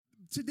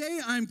Today,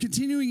 I'm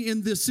continuing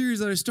in this series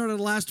that I started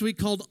last week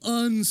called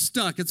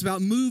Unstuck. It's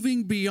about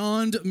moving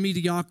beyond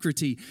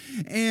mediocrity.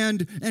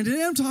 And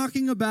today I'm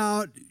talking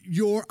about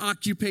your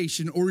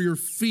occupation or your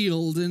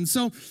field. And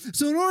so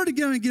in order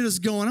to get us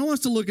going, I want us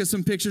to look at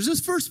some pictures. This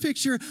first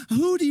picture,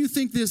 who do you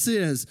think this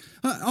is?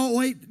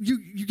 Wait,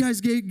 you guys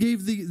gave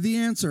the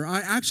answer.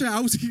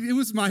 It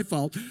was my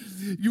fault.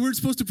 You weren't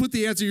supposed to put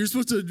the answer.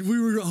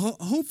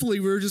 Hopefully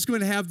we were just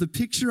going to have the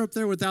picture up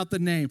there without the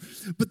name.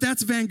 But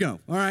that's Van Gogh.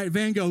 All right,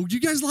 Van Gogh.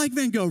 You guys like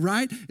Van Gogh,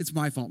 right? It's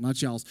my fault,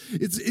 not y'all's.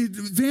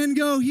 Van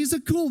Gogh, he's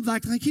a cool,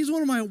 like he's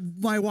one of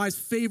my wife's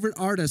favorite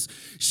artists.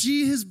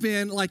 She has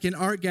been like in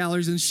art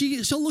galleries, and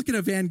she'll look at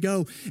a Van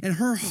Gogh, and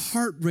her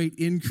heart rate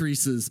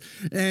increases.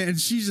 And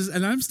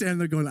and I'm standing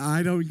there going,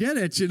 I don't get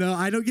it,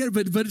 I don't get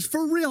it. But it's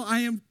for real.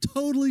 I am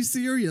totally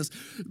serious.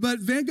 But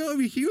Van Gogh,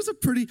 he was a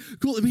pretty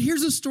cool,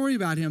 here's a story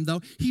about him, though.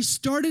 He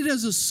started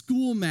as a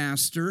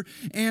schoolmaster,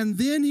 and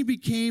then he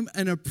became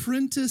an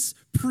apprentice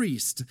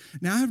priest.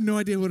 Now, I have no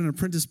idea what an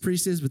apprentice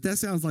priest is, but that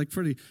sounds like a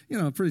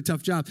pretty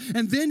tough job.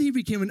 And then he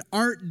became an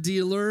art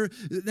dealer,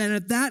 and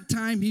at that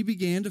time, he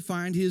began to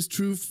find his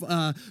true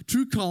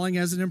calling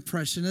as an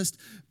impressionist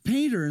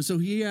painter. And so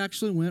he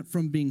actually went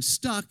from being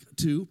stuck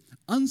to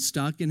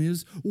unstuck in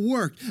his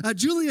work.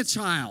 Julia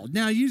Child.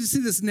 Now, you see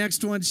this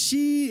next one.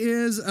 She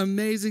is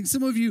amazing.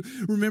 Some of you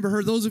remember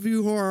her. Those of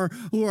you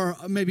who are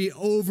maybe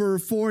over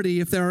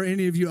 40, if there are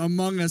any of you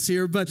among us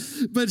here. But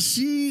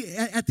she,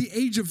 at the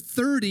age of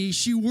 30,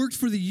 she worked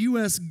for the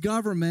U.S.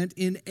 government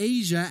in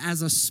Asia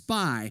as a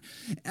spy.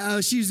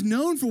 She's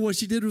known for what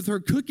she did with her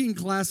cooking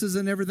classes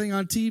and everything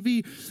on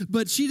TV,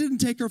 but she didn't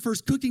take her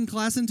first cooking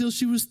class until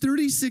she was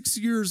 36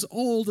 years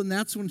old, and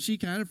that's when she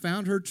kind of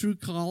found her true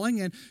calling,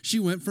 and she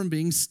went from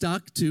being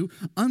stuck to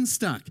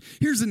unstuck.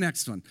 Here's the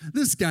next one.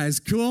 This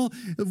guy's cool.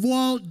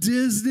 Walt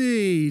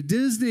Disney.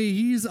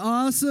 He's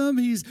awesome.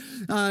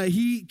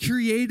 He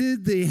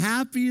created the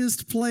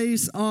happiest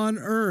place on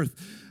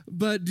earth.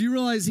 But do you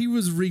realize he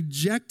was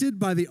rejected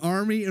by the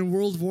army in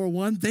World War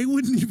I? They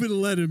wouldn't even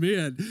let him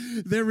in.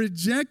 They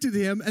rejected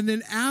him, and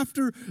then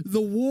after the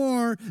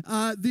war,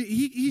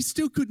 he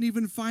still couldn't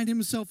even find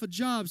himself a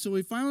job. So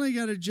he finally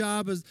got a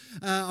job as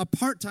a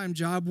part-time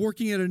job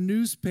working at a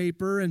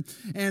newspaper, and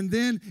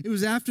then it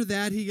was after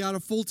that he got a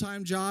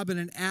full-time job in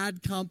an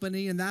ad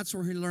company, and that's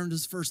where he learned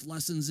his first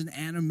lessons in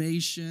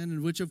animation,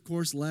 and which of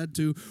course led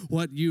to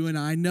what you and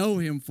I know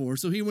him for.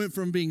 So he went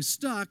from being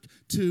stuck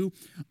to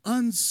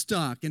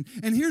unstuck.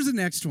 And here's the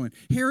next one,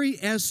 Harry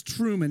S.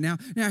 Truman. Now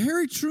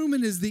Harry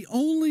Truman is the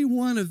only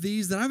one of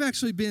these that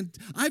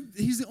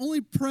he's the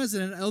only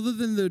president other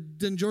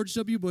than George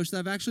W. Bush that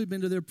I've actually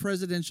been to their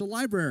presidential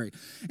library.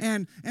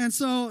 And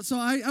so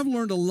I've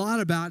learned a lot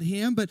about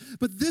him, but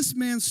this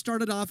man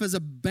started off as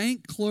a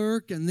bank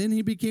clerk, and then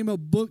he became a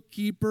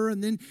bookkeeper,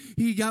 and then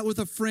he got with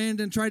a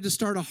friend and tried to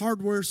start a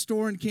hardware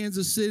store in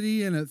Kansas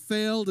City, and it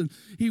failed, and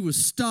he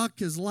was stuck.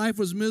 His life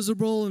was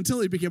miserable until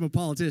he became a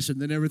politician.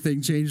 Then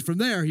everything changed from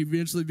there. He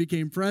eventually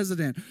became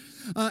president.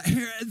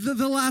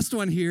 The last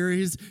one here,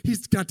 he's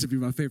got to be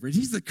my favorite.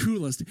 He's the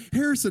coolest.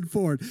 Harrison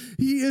Ford.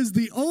 He is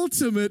the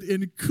ultimate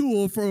in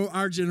cool for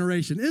our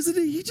generation, isn't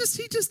he? He just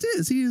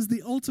is. He is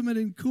the ultimate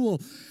in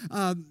cool.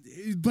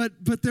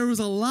 But there was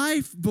a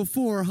life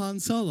before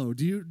Han Solo.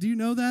 Do you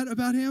know that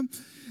about him?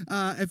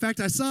 In fact,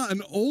 I saw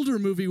an older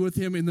movie with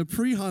him in the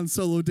pre-Han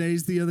Solo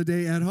days the other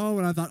day at home,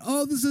 and I thought,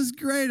 oh, this is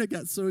great. I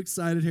got so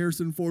excited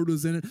Harrison Ford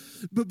was in it.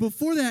 But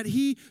before that,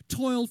 he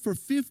toiled for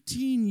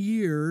 15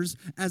 years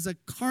as a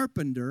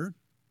carpenter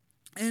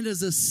and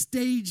as a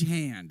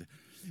stagehand.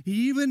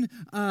 He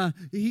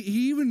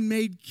even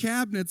made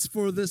cabinets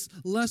for this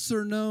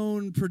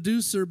lesser-known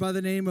producer by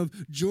the name of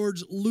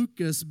George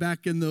Lucas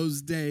back in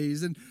those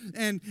days.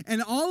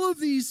 And all of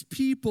these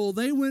people,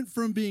 they went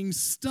from being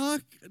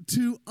stuck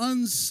to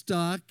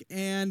unstuck,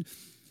 and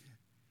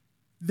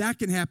that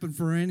can happen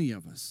for any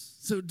of us.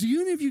 So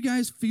do any of you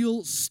guys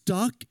feel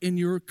stuck in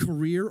your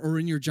career or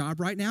in your job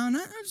right now? And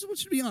I just want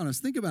you to be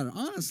honest. Think about it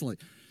honestly.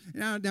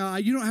 Now,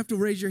 you don't have to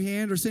raise your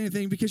hand or say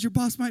anything because your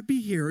boss might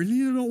be here and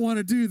you don't want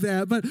to do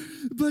that.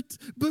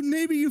 But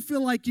maybe you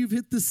feel like you've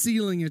hit the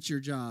ceiling at your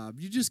job.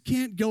 You just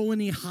can't go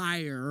any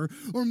higher.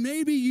 Or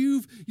maybe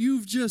you've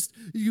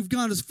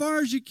gone as far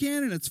as you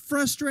can and it's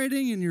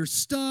frustrating and you're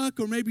stuck.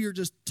 Or maybe you're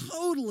just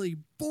totally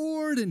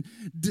bored and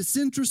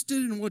disinterested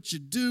in what you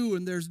do,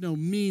 and there's no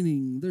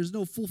meaning. There's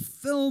no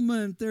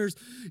fulfillment.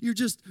 You're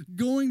just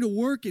going to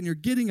work and you're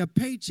getting a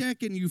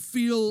paycheck and you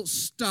feel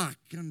stuck.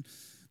 And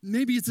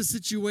maybe it's a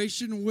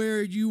situation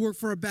where you work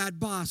for a bad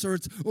boss, or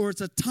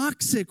it's a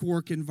toxic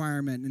work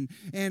environment,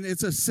 and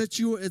it's a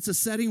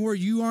setting where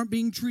you aren't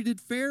being treated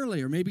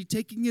fairly, or maybe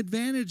taking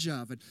advantage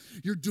of it.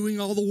 You're doing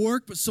all the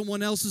work, but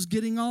someone else is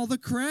getting all the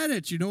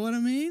credit. You know what I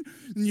mean?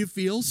 And you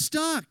feel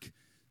stuck.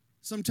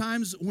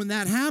 Sometimes when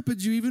that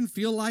happens, you even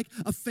feel like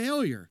a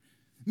failure.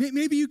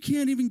 Maybe you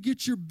can't even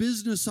get your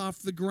business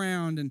off the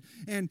ground,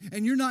 and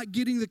you're not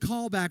getting the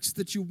callbacks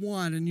that you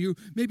want, and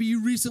maybe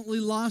you recently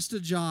lost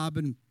a job,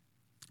 and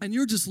and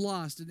you're just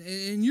lost,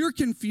 and you're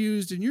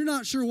confused, and you're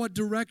not sure what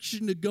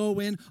direction to go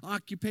in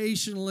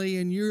occupationally,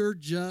 and you're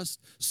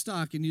just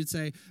stuck. And you'd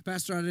say,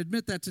 Pastor, I'd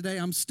admit that today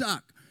I'm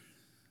stuck.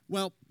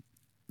 Well,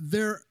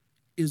 there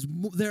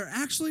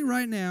actually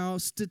right now,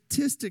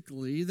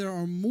 statistically, there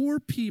are more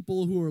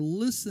people who are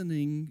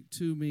listening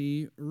to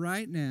me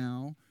right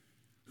now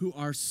who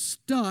are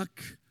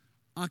stuck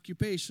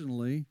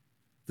occupationally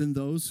than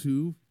those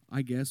who,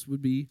 I guess,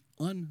 would be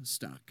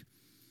unstuck.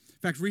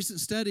 In fact, recent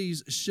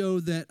studies show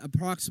that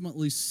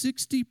approximately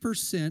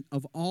 60%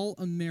 of all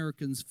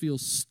Americans feel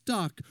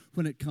stuck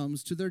when it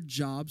comes to their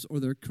jobs or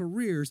their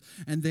careers,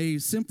 and they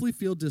simply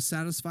feel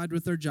dissatisfied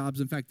with their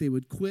jobs. In fact, they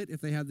would quit if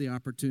they had the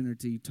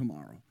opportunity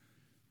tomorrow.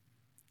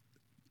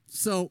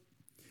 So,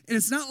 and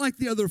it's not like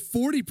the other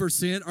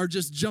 40% are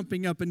just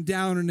jumping up and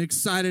down and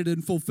excited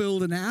and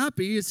fulfilled and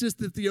happy. It's just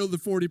that the other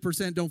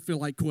 40% don't feel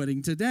like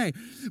quitting today.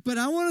 But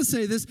I want to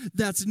say this,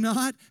 that's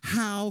not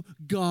how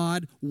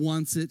God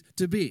wants it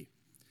to be.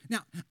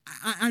 Now,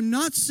 I'm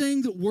not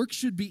saying that work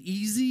should be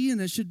easy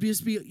and it should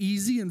just be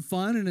easy and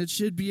fun and it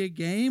should be a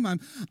game. I'm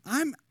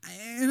going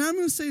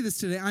to say this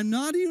today. I'm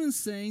not even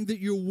saying that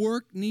your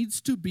work needs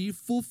to be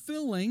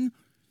fulfilling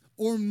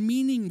or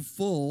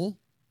meaningful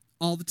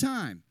all the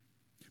time.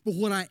 But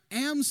what I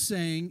am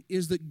saying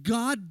is that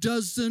God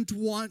doesn't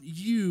want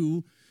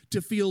you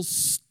to feel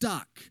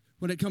stuck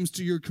when it comes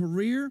to your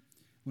career,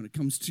 when it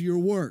comes to your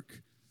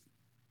work.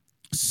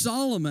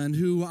 Solomon,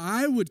 who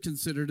I would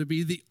consider to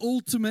be the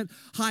ultimate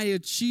high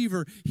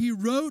achiever, he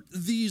wrote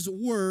these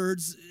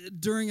words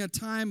during a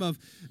time of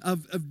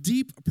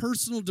deep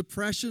personal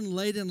depression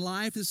late in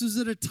life. This was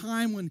at a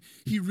time when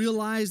he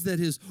realized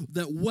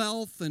that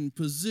wealth and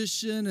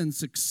position and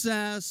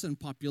success and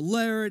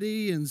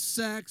popularity and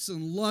sex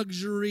and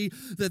luxury,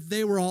 that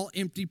they were all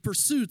empty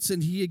pursuits.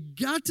 And he had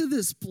got to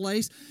this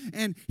place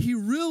and he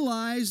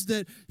realized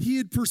that he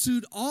had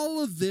pursued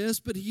all of this,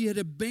 but he had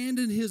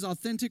abandoned his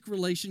authentic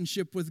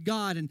relationship with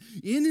God. And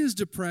in his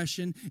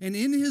depression and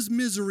in his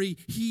misery,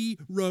 he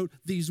wrote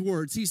these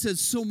words. He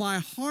says, "So my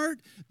heart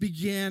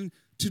began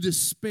to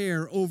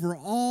despair over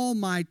all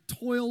my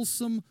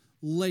toilsome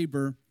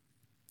labor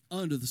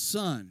under the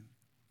sun.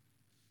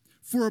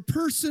 For a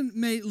person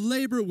may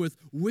labor with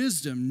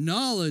wisdom,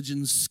 knowledge,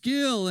 and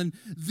skill, and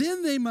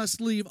then they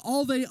must leave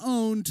all they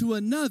own to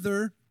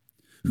another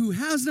who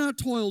has not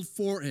toiled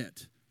for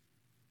it.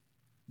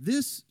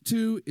 This,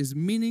 too, is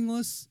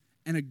meaningless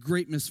and a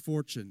great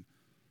misfortune.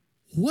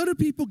 What do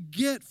people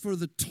get for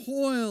the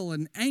toil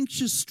and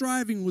anxious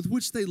striving with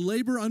which they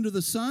labor under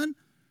the sun?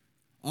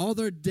 All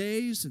their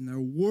days and their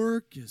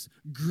work is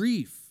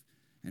grief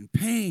and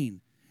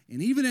pain,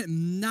 and even at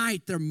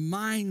night their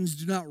minds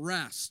do not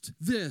rest.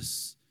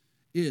 This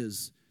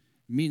is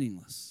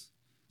meaningless."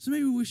 So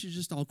maybe we should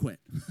just all quit.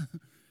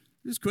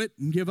 Just quit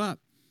and give up.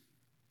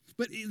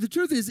 But the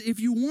truth is, if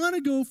you want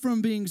to go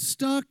from being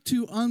stuck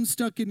to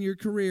unstuck in your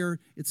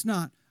career, it's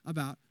not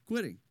about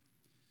quitting.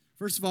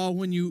 First of all,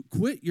 when you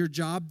quit your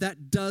job,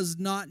 that does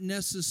not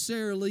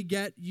necessarily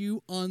get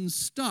you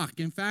unstuck.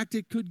 In fact,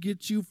 it could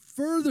get you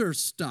further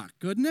stuck,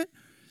 couldn't it?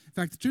 In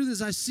fact, the truth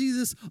is, I see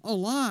this a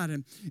lot,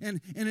 and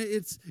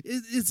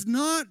it's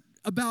not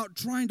about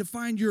trying to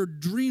find your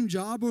dream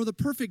job or the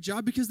perfect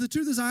job, because the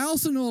truth is, I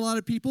also know a lot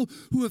of people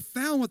who have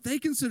found what they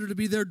consider to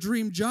be their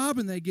dream job,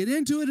 and they get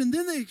into it, and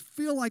then they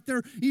feel like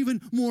they're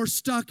even more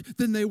stuck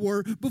than they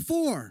were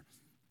before.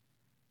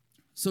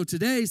 So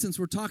today, since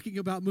we're talking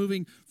about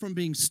moving from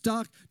being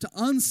stuck to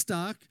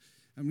unstuck,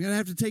 I'm going to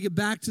have to take it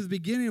back to the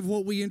beginning of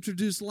what we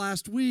introduced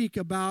last week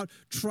about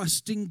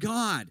trusting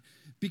God.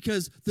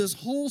 Because this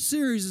whole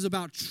series is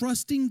about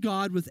trusting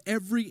God with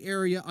every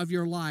area of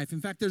your life.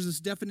 In fact, there's this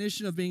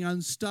definition of being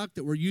unstuck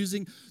that we're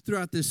using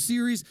throughout this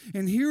series.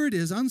 And here it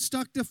is.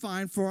 Unstuck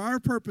defined for our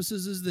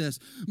purposes is this: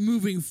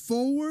 moving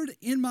forward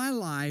in my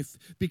life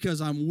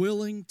because I'm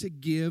willing to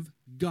give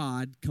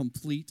God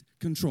complete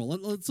control.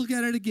 Let's look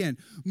at it again.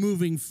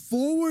 Moving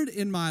forward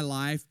in my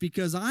life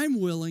because I'm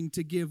willing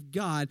to give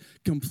God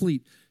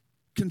complete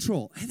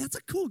control. Hey, that's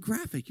a cool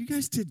graphic. You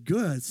guys did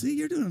good. See,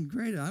 you're doing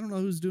great. I don't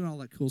know who's doing all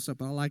that cool stuff,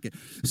 but I like it.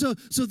 So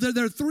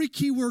there are three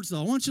key words, though.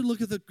 I want you to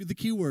look at the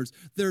key words.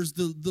 There's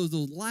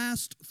the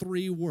last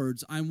three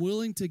words. I'm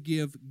willing to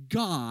give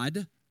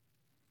God.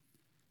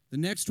 The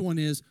next one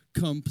is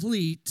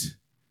complete.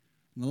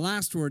 And the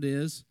last word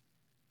is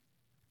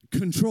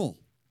control.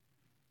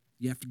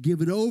 You have to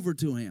give it over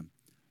to Him.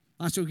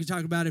 Last week we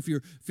talked about if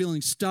you're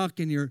feeling stuck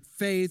in your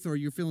faith or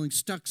you're feeling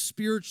stuck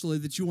spiritually,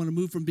 that you want to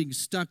move from being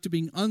stuck to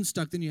being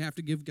unstuck, then you have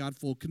to give God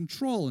full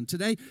control. And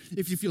today,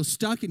 if you feel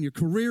stuck in your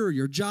career or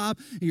your job,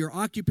 or your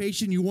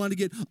occupation, you want to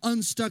get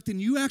unstuck,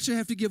 then you actually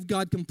have to give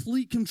God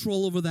complete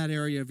control over that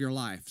area of your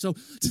life. So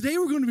today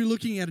we're going to be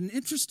looking at an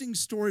interesting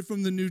story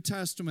from the New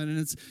Testament, and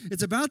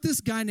it's about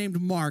this guy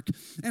named Mark.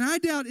 And I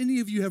doubt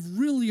any of you have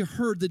really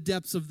heard the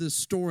depths of this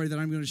story that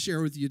I'm going to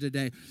share with you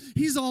today.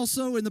 He's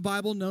also in the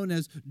Bible known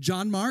as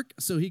John Mark.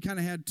 So he kind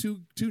of had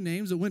two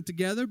names that went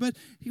together, but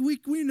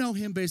we know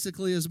him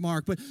basically as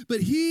Mark.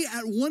 But he,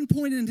 at one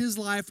point in his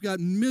life,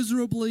 got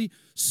miserably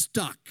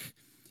stuck.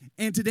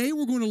 And today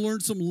we're going to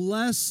learn some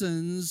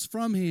lessons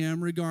from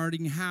him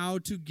regarding how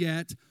to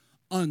get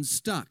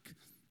unstuck.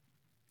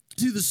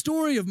 See, the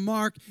story of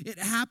Mark, it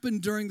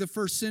happened during the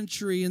first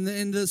century, and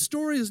the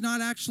story is not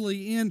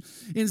actually in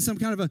some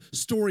kind of a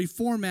story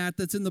format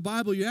that's in the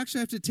Bible. You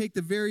actually have to take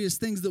the various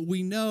things that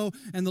we know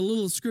and the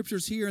little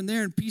scriptures here and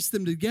there and piece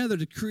them together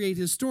to create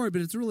his story,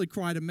 but it's really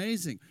quite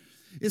amazing.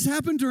 It's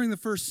happened during the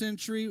first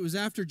century. It was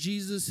after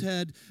Jesus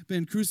had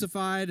been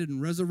crucified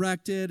and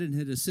resurrected and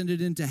had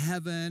ascended into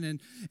heaven.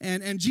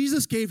 And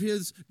Jesus gave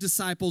his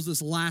disciples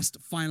this last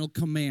final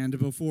command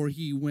before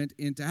he went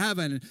into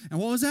heaven. And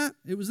what was that?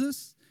 It was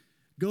this: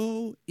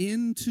 go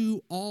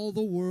into all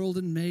the world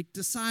and make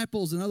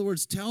disciples. In other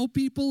words, tell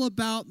people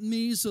about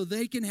me so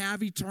they can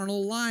have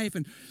eternal life.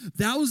 And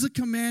that was the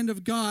command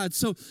of God.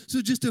 So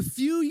just a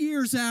few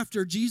years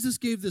after Jesus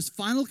gave this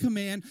final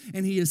command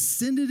and he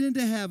ascended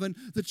into heaven,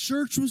 the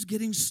church was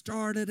getting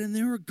started, and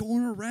they were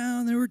going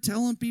around. They were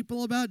telling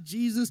people about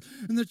Jesus,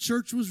 and the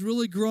church was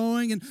really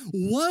growing. And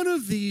one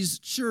of these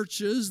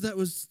churches that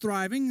was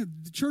thriving,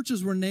 the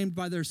churches were named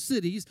by their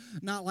cities,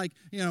 not like,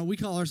 we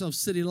call ourselves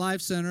City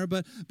Life Center,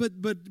 but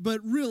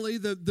really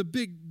the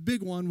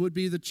big one would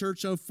be the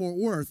Church of Fort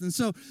Worth. And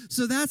so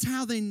that's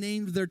how they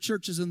named their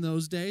churches in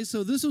those days.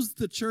 So this was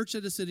the church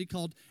at a city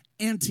called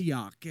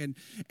Antioch. And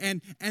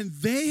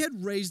they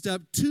had raised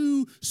up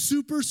two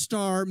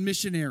superstar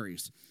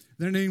missionaries.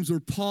 Their names were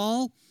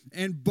Paul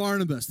and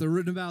Barnabas. They're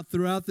written about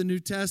throughout the New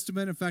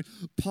Testament. In fact,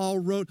 Paul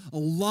wrote a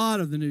lot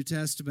of the New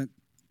Testament.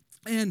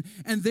 And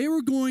they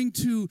were going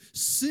to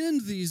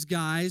send these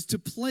guys to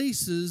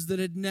places that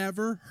had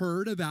never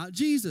heard about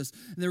Jesus.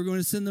 And they were going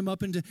to send them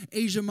up into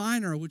Asia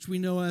Minor, which we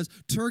know as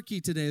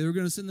Turkey today. They were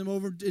going to send them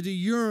over to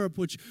Europe,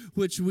 which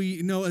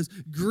we know as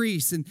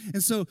Greece. And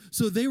so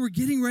they were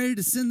getting ready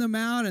to send them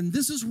out. And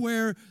this is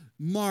where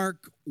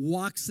Mark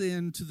walks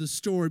into the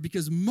story,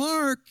 because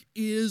Mark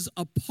is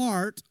a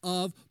part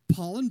of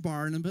Paul and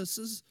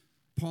Barnabas's,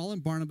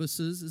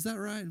 is that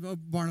right?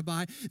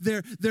 Barnabai,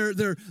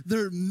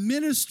 their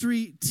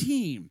ministry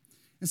team.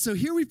 And so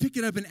here we pick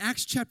it up in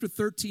Acts chapter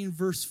 13,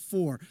 verse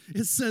 4.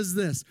 It says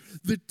this: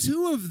 the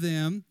two of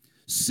them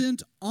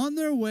sent on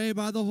their way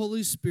by the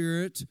Holy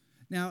Spirit.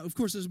 Now, of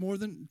course, there's more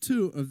than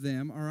two of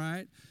them, all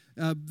right?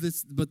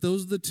 But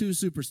those are the two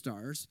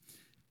superstars.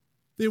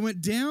 They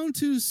went down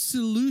to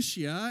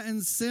Seleucia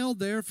and sailed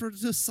there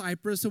to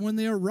Cyprus. And when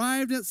they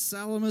arrived at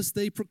Salamis,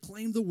 they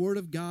proclaimed the word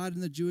of God in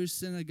the Jewish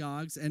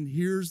synagogues. And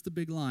here's the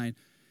big line: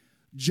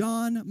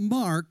 John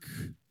Mark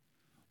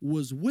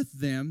was with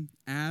them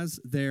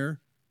as their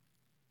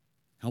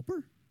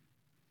helper.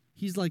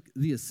 He's like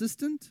the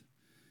assistant.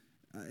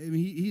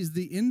 He's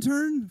the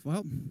intern.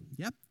 Well,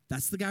 yep,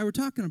 that's the guy we're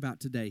talking about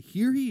today.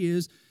 Here he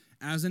is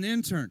as an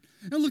intern.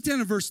 Now look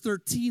down at verse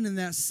 13 in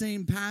that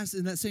same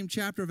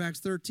chapter of Acts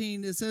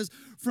 13. It says,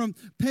 from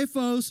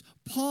Paphos,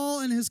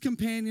 Paul and his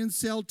companions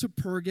sailed to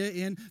Perga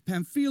in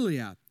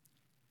Pamphylia.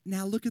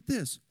 Now look at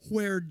this: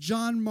 where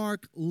John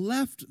Mark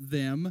left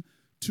them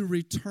to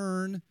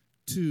return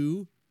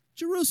to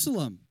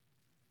Jerusalem.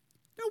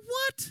 Now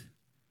what?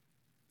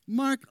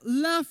 Mark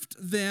left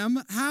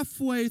them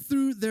halfway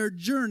through their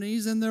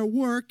journeys and their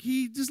work.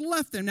 He just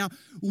left them. Now,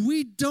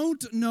 we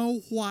don't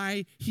know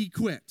why he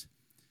quit.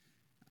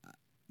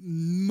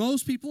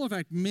 Most people, in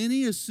fact,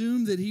 many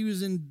assume that he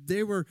was in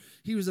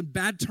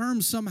bad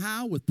terms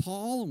somehow with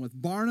Paul and with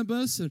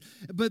Barnabas.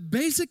 But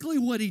basically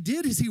what he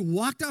did is he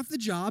walked off the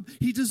job.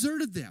 He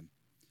deserted them.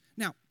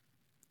 Now,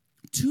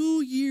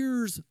 2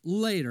 years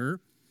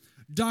later,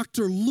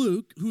 Dr.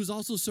 Luke, who is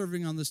also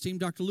serving on this team,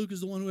 Dr. Luke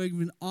is the one who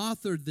even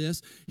authored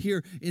this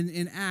here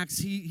in Acts.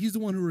 He's the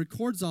one who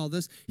records all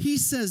this. He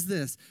says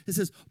this. It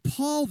says,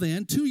 Paul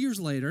then, 2 years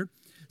later,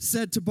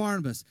 said to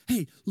Barnabas,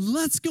 hey,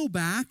 let's go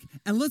back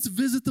and let's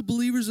visit the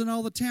believers in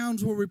all the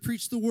towns where we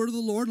preach the word of the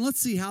Lord, and let's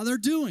see how they're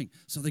doing.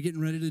 So they're getting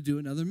ready to do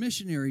another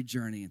missionary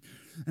journey.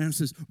 And it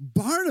says,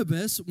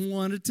 Barnabas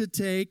wanted to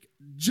take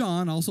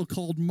John, also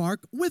called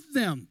Mark, with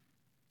them.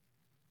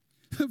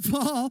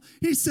 Paul,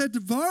 he said to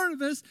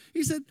Barnabas,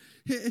 he said,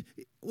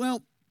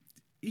 well,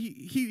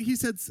 he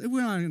said,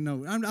 well, I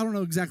don't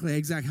know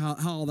exactly how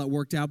all that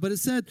worked out, but it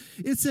said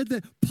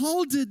that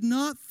Paul did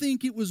not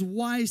think it was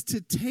wise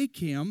to take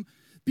him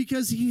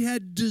because he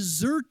had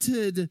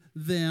deserted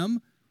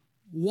them,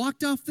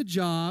 walked off the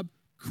job,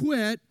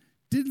 quit,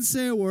 didn't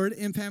say a word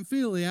in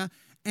Pamphylia,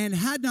 and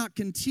had not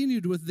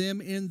continued with them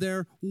in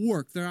their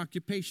work, their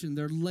occupation,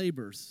 their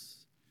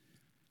labors.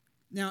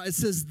 Now, it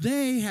says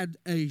they had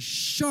a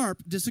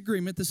sharp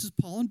disagreement. This is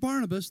Paul and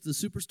Barnabas, the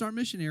superstar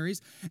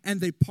missionaries, and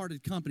they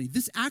parted company.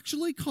 This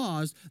actually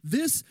caused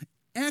this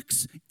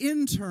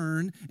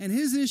ex-intern and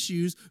his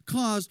issues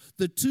caused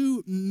the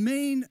two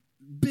main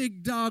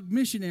big dog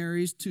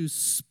missionaries to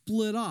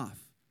split off.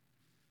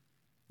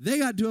 They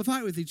got into a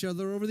fight with each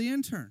other over the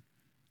intern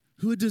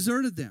who had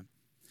deserted them.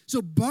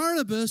 So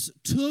Barnabas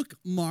took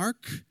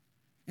Mark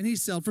and he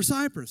sailed for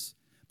Cyprus.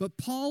 But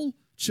Paul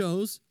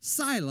chose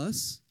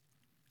Silas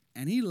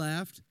and he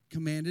left,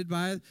 commended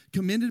by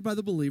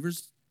the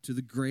believers to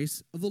the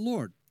grace of the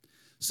Lord.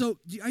 So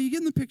are you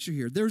getting the picture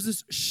here? There's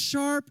this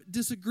sharp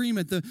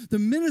disagreement. The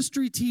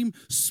ministry team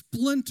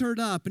splintered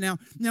up.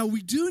 Now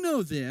we do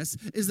know this,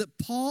 is that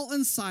Paul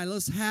and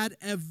Silas had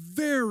a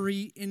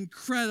very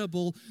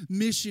incredible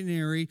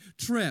missionary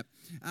trip.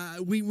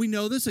 We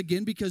know this,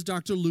 again, because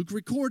Dr. Luke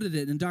recorded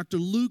it, and Dr.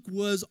 Luke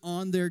was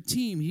on their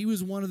team. He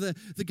was one of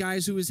the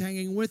guys who was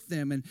hanging with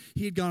them, and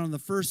he had gone on the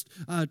first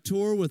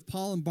tour with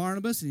Paul and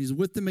Barnabas, and he's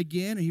with them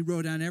again, and he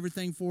wrote down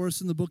everything for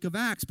us in the book of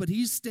Acts, but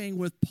he's staying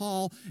with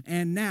Paul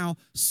and now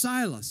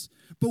Silas.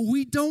 But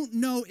we don't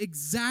know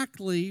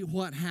exactly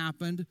what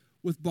happened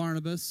with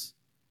Barnabas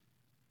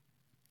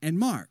and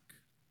Mark,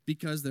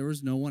 because there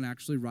was no one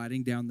actually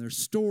writing down their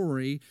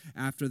story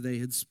after they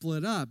had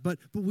split up. But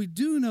we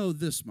do know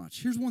this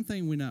much. Here's one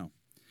thing we know,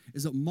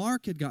 is that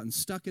Mark had gotten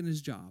stuck in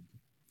his job.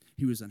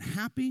 He was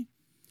unhappy.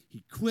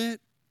 He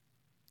quit.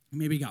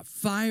 Maybe he got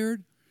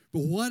fired.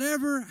 But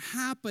whatever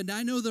happened,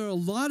 I know there are a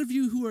lot of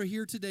you who are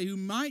here today who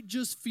might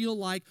just feel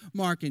like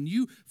Mark, and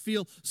you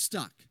feel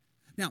stuck.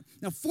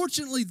 Now,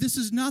 fortunately, this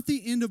is not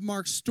the end of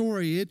Mark's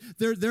story.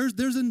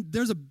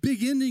 There's a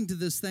big ending to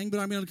this thing, but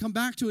I'm going to come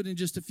back to it in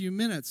just a few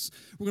minutes.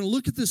 We're going to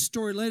look at this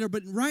story later,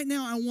 but right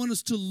now I want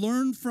us to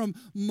learn from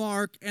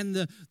Mark and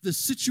the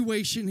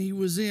situation he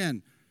was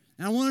in.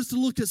 And I want us to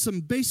look at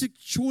some basic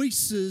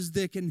choices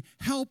that can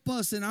help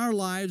us in our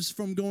lives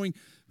from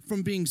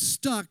being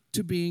stuck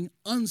to being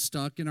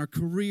unstuck in our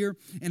career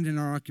and in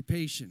our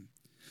occupation.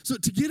 So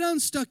to get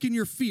unstuck in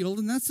your field,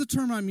 and that's the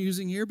term I'm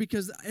using here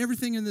because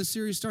everything in this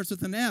series starts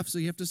with an F, so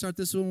you have to start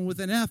this one with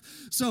an F.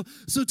 So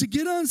to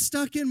get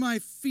unstuck in my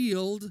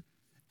field,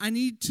 I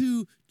need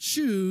to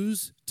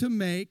choose to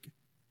make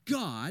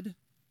God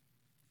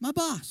my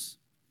boss.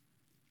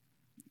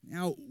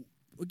 Now,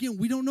 again,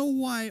 we don't know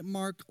why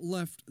Mark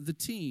left the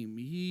team.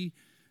 He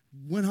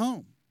went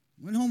home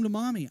to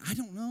mommy. I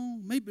don't know.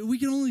 Maybe we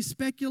can only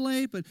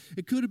speculate, but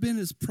it could have been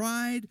his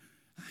pride.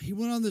 He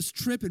went on this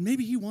trip, and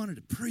maybe he wanted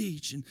to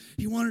preach, and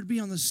he wanted to be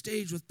on the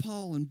stage with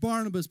Paul and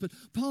Barnabas, but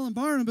Paul and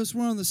Barnabas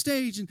were on the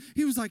stage, and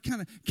he was like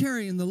kind of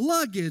carrying the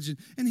luggage,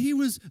 and he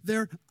was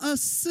their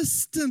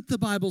assistant, the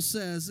Bible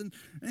says, and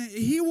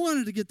he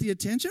wanted to get the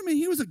attention. I mean,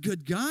 he was a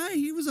good guy.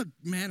 He was a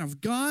man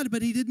of God,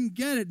 but he didn't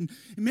get it, and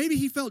maybe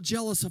he felt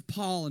jealous of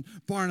Paul and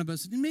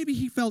Barnabas, and maybe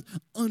he felt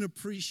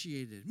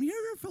unappreciated. I mean,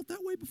 you ever felt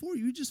that way before?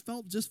 You just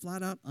felt just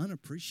flat out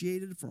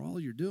unappreciated for all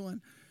you're doing?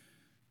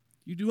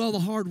 You do all the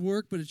hard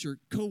work, but it's your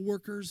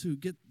coworkers who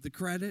get the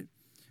credit.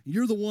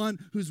 You're the one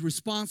who's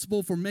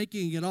responsible for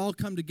making it all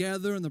come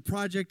together and the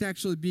project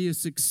actually be a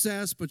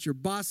success, but your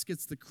boss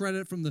gets the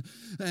credit from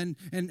and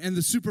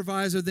the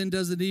supervisor then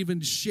doesn't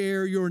even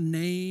share your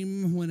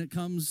name when it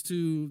comes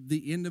to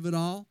the end of it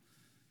all.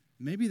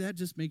 Maybe that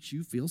just makes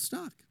you feel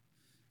stuck.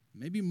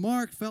 Maybe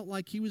Mark felt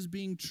like he was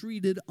being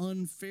treated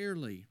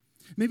unfairly.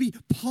 Maybe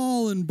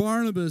Paul and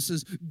Barnabas,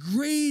 as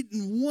great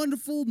and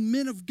wonderful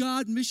men of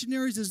God,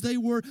 missionaries as they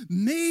were,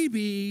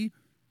 maybe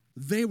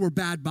they were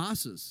bad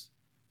bosses.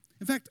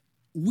 In fact,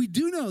 we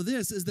do know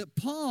this, is that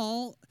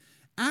Paul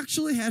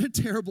actually had a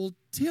terrible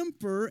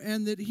temper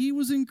and that he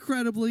was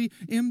incredibly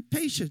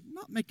impatient.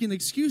 Not making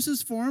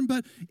excuses for him,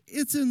 but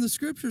it's in the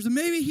scriptures. And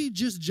maybe he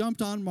just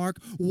jumped on Mark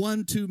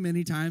one too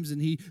many times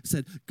and he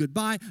said,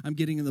 goodbye, I'm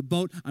getting in the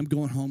boat, I'm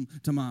going home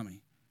to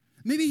mommy.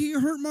 Maybe he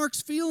hurt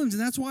Mark's feelings,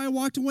 and that's why I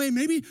walked away.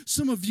 Maybe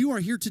some of you are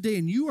here today,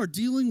 and you are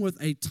dealing with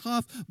a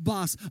tough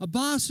boss, a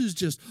boss who's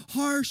just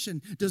harsh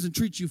and doesn't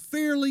treat you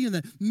fairly and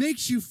that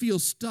makes you feel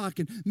stuck.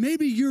 And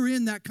maybe you're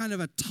in that kind of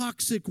a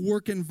toxic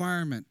work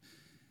environment.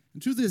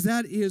 The truth is,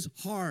 that is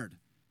hard.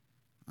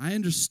 I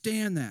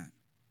understand that.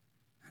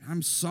 And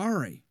I'm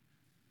sorry.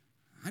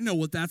 I know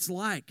what that's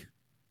like.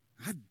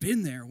 I've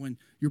been there when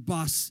your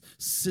boss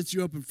sits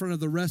you up in front of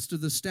the rest of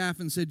the staff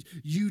and said,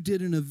 you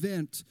did an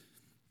event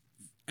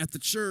at the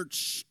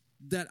church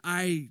that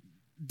I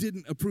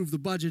didn't approve the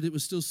budget. It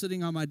was still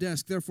sitting on my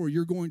desk. Therefore,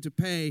 you're going to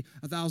pay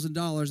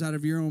 $1,000 out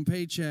of your own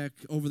paycheck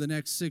over the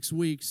next 6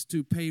 weeks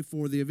to pay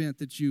for the event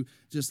that you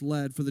just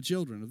led for the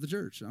children of the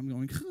church. I'm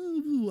going,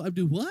 I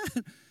do what?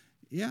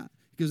 Yeah,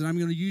 because I'm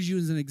going to use you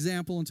as an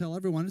example and tell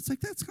everyone. It's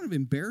like, that's kind of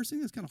embarrassing.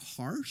 That's kind of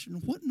harsh.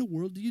 And what in the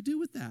world do you do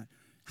with that?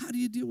 How do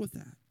you deal with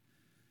that?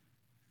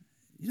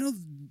 You know,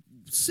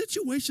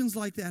 situations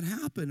like that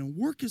happen, and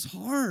work is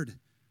hard.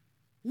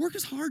 Work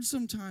is hard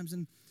sometimes,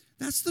 and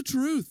that's the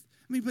truth.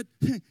 I mean, but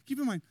keep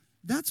in mind,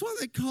 that's why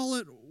they call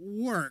it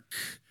work.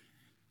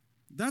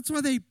 That's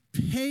why they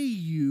pay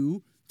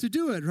you to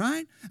do it,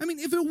 right? I mean,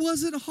 if it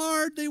wasn't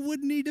hard, they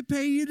wouldn't need to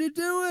pay you to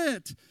do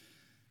it.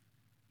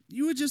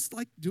 You would just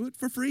do it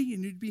for free,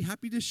 and you'd be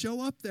happy to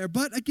show up there.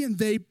 But again,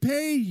 they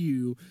pay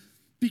you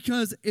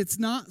because it's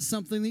not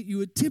something that you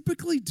would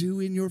typically do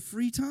in your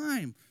free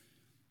time.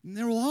 And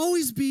there will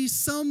always be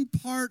some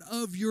part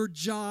of your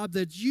job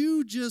that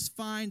you just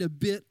find a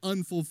bit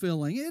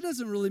unfulfilling. It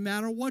doesn't really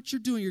matter what you're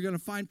doing. You're going to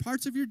find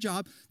parts of your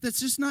job that's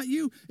just not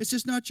you. It's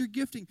just not your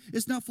gifting.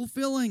 It's not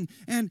fulfilling.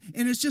 And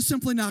it's just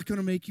simply not going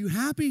to make you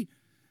happy.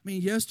 I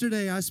mean,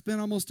 yesterday I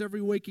spent almost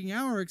every waking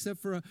hour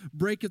except for a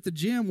break at the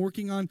gym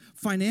working on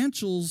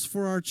financials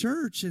for our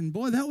church. And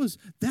boy, that was,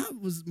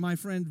 my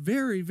friend,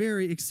 very,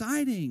 very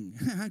exciting.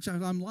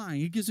 Actually, I'm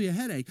lying. It gives me a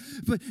headache.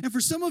 And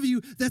for some of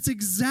you, that's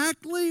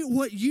exactly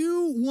what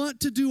you want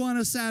to do on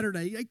a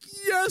Saturday. Like,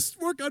 yes,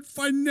 work on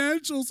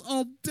financials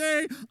all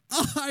day.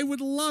 Oh, I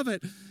would love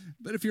it.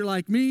 But if you're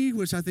like me,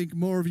 which I think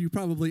more of you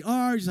probably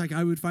are, just like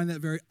I would find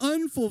that very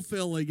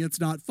unfulfilling. It's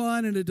not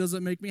fun and it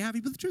doesn't make me happy.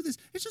 But the truth is,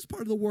 it's just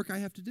part of the work I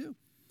have to do.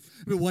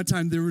 I mean, one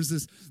time there was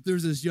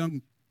this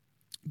young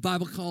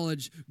Bible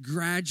college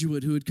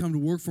graduate who had come to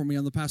work for me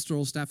on the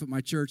pastoral staff at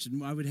my church,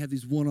 and I would have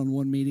these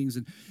one-on-one meetings,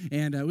 and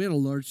we had a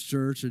large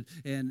church,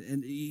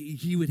 and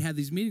he would have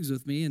these meetings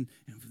with me, and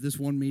this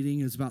one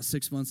meeting is about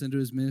 6 months into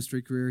his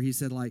ministry career. He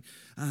said, like,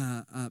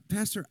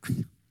 Pastor,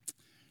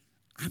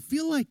 I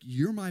feel like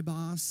you're my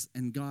boss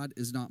and God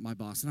is not my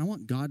boss, and I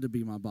want God to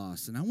be my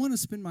boss, and I want to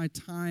spend my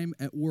time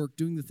at work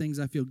doing the things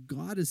I feel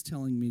God is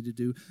telling me to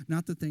do,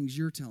 not the things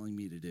you're telling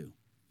me to do.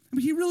 I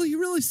mean, he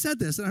really said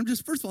this, and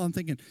first of all, I'm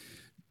thinking,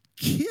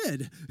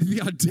 kid,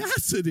 the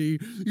audacity,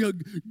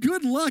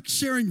 good luck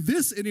sharing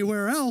this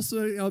anywhere else.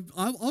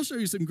 I'll show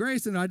you some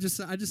grace. And I just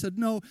said,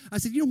 no. I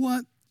said, you know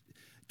what?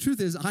 Truth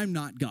is, I'm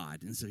not God.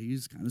 And so he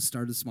just kind of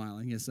started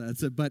smiling. Yes, I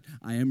said, but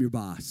I am your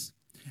boss.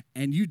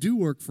 And you do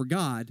work for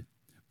God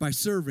by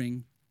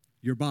serving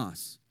your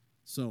boss.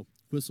 So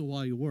whistle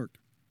while you work.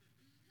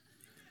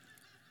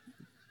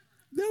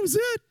 That was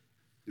it.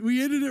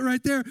 We ended it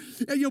right there.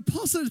 And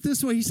Paul said it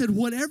this way. He said,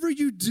 whatever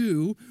you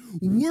do,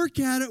 work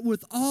at it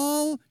with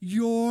all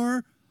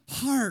your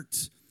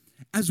heart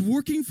as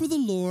working for the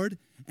Lord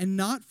and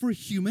not for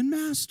human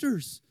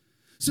masters.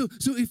 So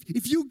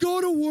if you go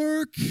to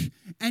work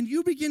and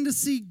you begin to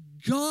see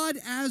God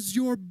as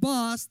your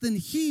boss, then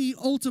he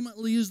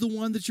ultimately is the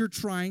one that you're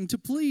trying to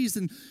please.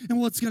 And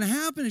what's going to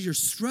happen is your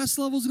stress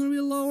level is going to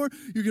be lower.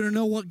 You're going to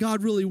know what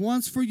God really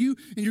wants for you,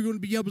 and you're going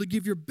to be able to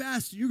give your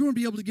best. You're going to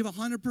be able to give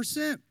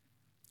 100%.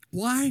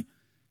 Why?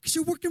 Because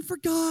you're working for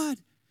God.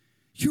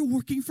 You're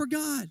working for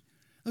God.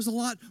 There's a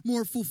lot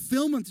more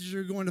fulfillment that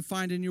you're going to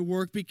find in your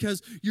work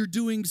because you're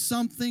doing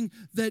something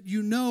that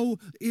you know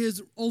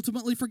is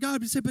ultimately for God.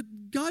 But you say, but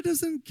God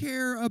doesn't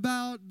care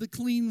about the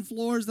clean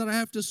floors that I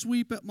have to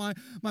sweep at my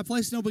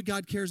place. No, but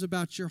God cares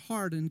about your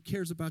heart and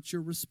cares about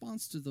your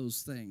response to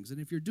those things. And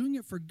if you're doing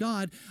it for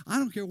God, I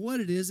don't care what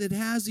it is, it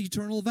has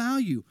eternal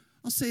value.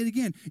 I'll say it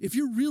again. If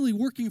you're really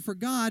working for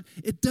God,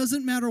 it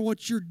doesn't matter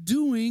what you're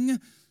doing.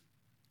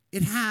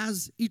 It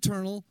has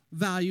eternal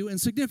value and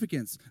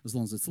significance, as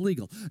long as it's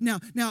legal. Now,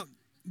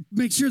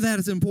 make sure that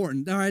is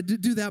important. All right,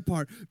 do that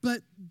part.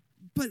 But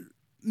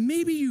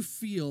maybe you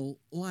feel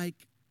like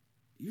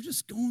you're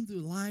just going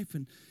through life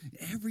and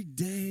every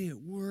day at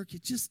work,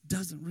 it just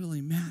doesn't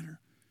really matter.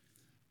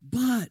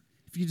 But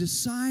if you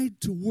decide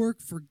to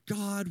work for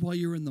God while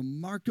you're in the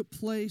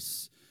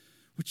marketplace,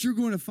 what you're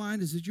going to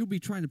find is that you'll be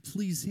trying to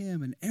please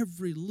him in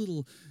every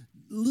little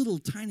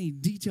tiny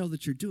detail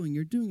that you're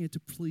doing it to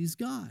please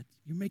God.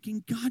 You're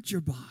making God your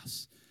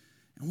boss.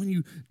 And when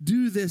you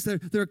do this, there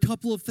are a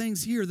couple of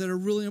things here that are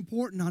really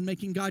important on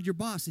making God your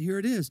boss. And here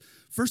it is.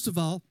 First of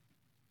all,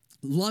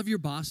 love your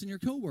boss and your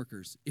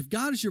coworkers. If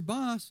God is your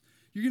boss,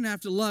 you're going to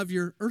have to love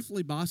your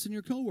earthly boss and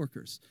your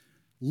coworkers.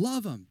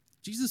 Love them.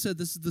 Jesus said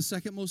this is the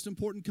second most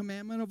important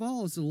commandment of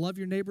all, is to love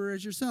your neighbor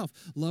as yourself.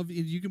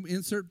 You can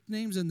insert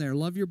names in there.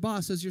 Love your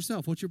boss as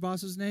yourself. What's your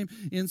boss's name?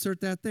 Insert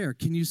that there.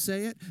 Can you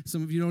say it?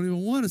 Some of you don't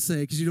even want to say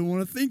it because you don't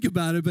want to think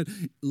about it, but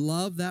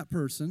love that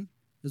person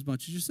as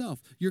much as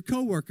yourself. Your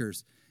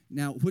coworkers.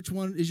 Now, which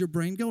one is your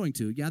brain going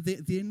to? Yeah,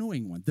 the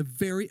annoying one, the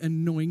very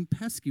annoying,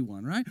 pesky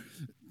one, right?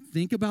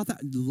 Think about that.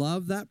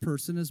 Love that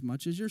person as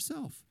much as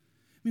yourself.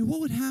 I mean,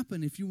 what would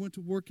happen if you went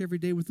to work every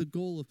day with the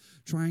goal of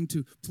trying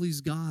to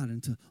please God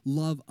and to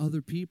love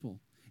other people?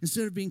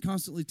 Instead of being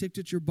constantly ticked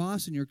at your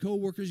boss and your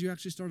coworkers, you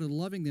actually started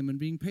loving them and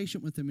being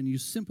patient with them, and you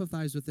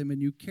sympathized with them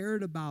and you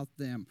cared about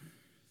them.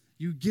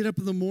 You get up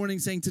in the morning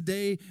saying,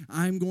 today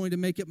I'm going to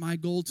make it my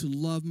goal to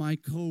love my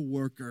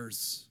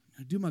coworkers.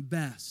 I do my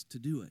best to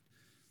do it,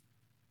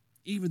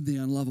 even the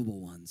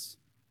unlovable ones.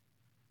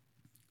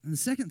 And the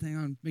second thing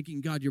on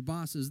making God your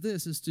boss is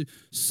to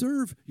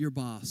serve your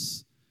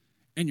boss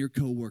and your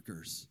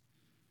coworkers.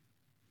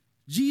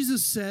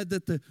 Jesus said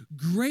that the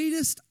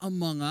greatest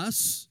among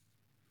us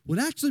would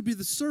actually be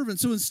the servant.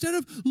 So instead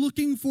of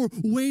looking for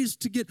ways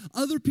to get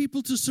other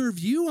people to serve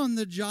you on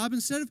the job,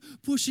 instead of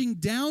pushing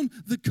down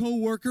the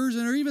coworkers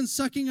or even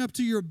sucking up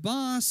to your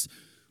boss,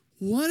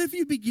 what if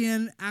you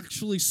begin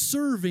actually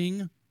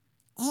serving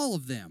all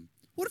of them?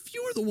 What if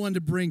you were the one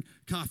to bring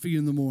coffee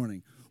in the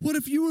morning? What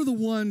if you were the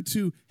one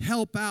to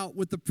help out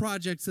with the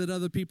projects that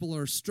other people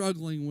are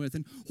struggling with?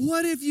 And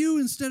what if you,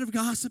 instead of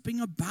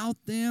gossiping about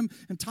them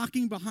and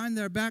talking behind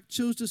their back,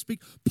 chose to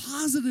speak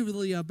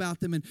positively about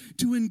them and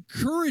to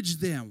encourage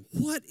them?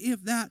 What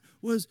if that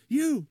was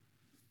you?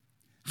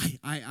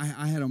 I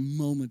had a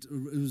moment,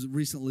 it was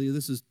recently,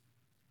 this is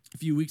a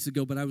few weeks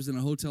ago, but I was in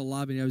a hotel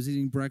lobby and I was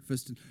eating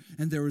breakfast,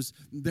 and there was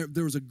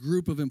a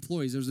group of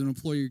employees. There was an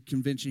employee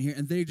convention here,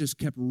 and they just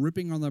kept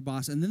ripping on their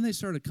boss, and then they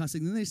started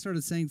cussing. Then they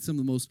started saying some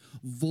of the most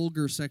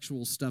vulgar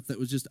sexual stuff that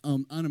was just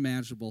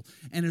unimaginable,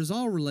 and it was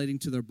all relating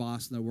to their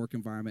boss and their work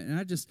environment. And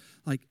I just,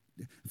 like,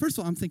 first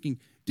of all, I'm thinking,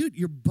 dude,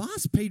 your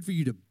boss paid for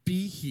you to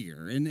be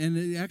here. And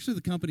actually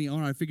the company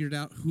owner, I figured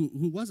out who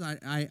was. I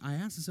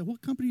asked, I said,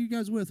 what company are you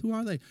guys with? Who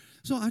are they?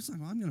 So I was like,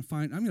 well, I'm gonna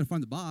find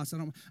the boss.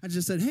 I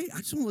just said, hey, I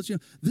just want to let you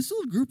know, this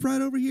little group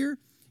right over here,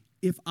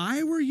 if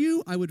I were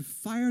you, I would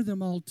fire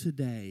them all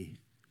today.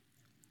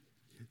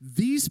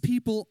 These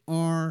people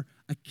are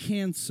a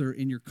cancer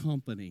in your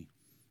company.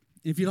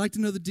 If you'd like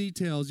to know the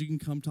details, you can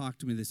come talk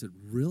to me. They said,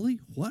 really?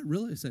 What?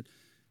 Really? I said,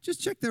 just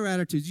check their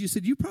attitudes. You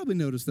said, you probably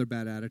noticed their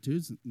bad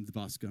attitudes. And the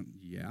boss going,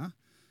 yeah.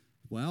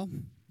 Well,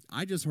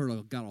 I just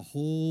got a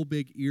whole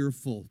big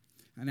earful.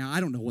 And now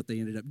I don't know what they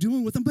ended up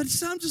doing with them, but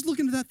I'm just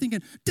looking at that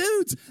thinking,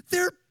 dudes,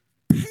 they're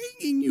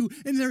paying you,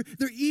 and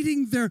they're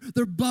eating their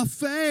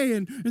buffet,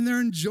 and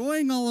they're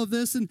enjoying all of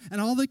this, and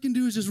all they can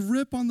do is just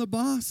rip on the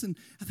boss. And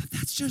I thought,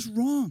 that's just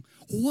wrong.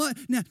 What?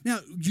 Now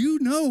you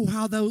know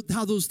how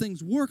those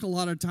things work a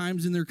lot of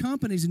times in their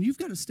companies, and you've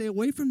got to stay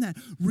away from that.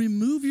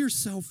 Remove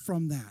yourself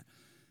from that.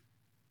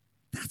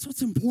 That's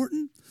what's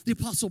important. The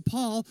Apostle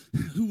Paul,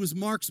 who was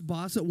Mark's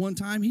boss at one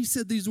time, he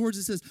said these words.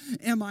 It says,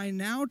 am I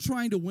now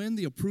trying to win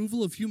the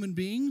approval of human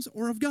beings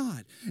or of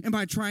God? Am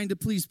I trying to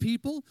please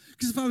people?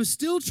 Because if I was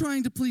still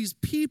trying to please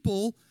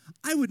people,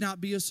 I would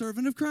not be a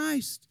servant of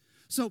Christ.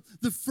 So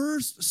the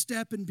first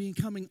step in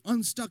becoming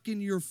unstuck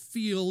in your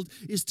field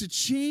is to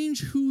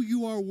change who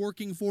you are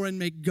working for and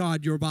make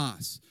God your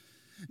boss.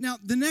 Now,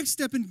 the next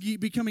step in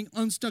becoming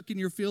unstuck in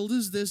your field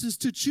is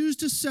to choose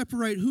to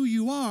separate who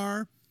you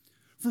are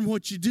from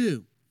what you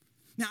do.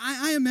 Now,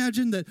 I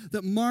imagine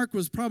that Mark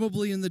was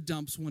probably in the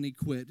dumps when he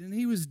quit, and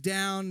he was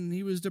down, and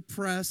he was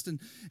depressed, and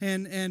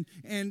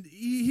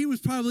he was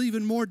probably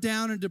even more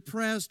down and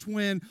depressed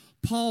when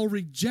Paul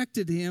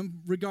rejected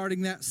him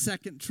regarding that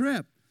second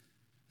trip.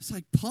 It's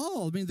like,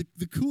 Paul, I mean,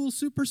 the cool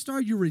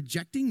superstar, you're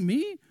rejecting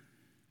me?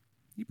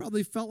 He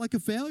probably felt like a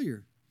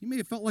failure. He may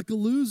have felt like a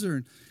loser,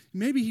 and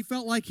maybe he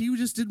felt like he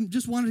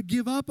just wanted to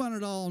give up on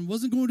it all and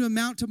wasn't going to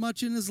amount to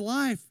much in his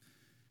life.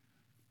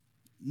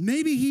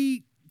 Maybe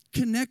he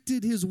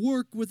connected his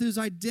work with his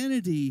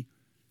identity,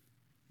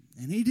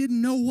 and he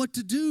didn't know what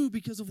to do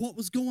because of what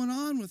was going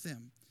on with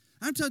him.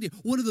 I'm telling you,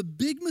 one of the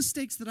big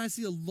mistakes that I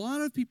see a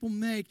lot of people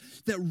make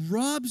that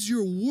robs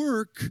your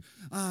work,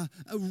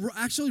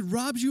 actually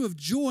robs you of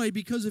joy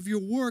because of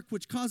your work,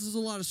 which causes a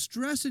lot of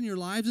stress in your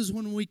lives, is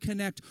when we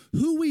connect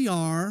who we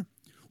are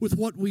with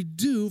what we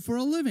do for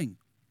a living.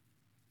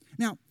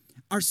 Now,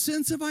 our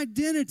sense of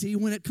identity,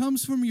 when it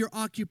comes from your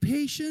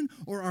occupation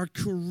or our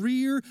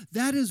career,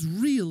 that is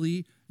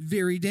really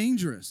very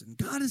dangerous. And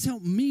God has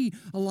helped me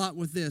a lot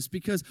with this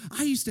because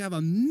I used to have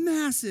a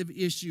massive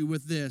issue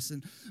with this.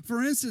 And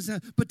for instance,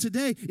 but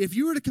today, if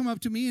you were to come up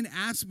to me and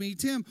ask me,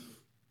 Tim,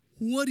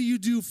 what do you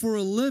do for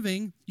a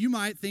living? You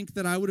might think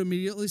that I would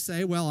immediately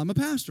say, well, I'm a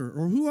pastor.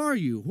 Or who are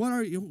you? What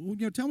are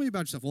you? Tell me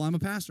about yourself. Well, I'm a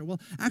pastor.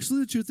 Well, actually,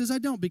 the truth is I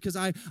don't, because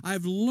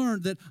I've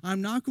learned that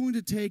I'm not going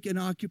to take an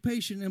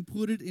occupation and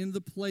put it in the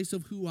place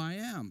of who I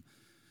am.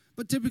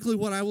 But typically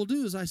what I will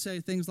do is I say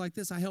things like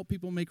this. I help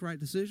people make right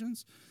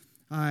decisions.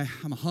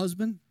 I'm a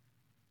husband.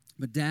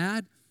 I'm a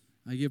dad.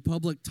 I give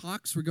public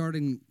talks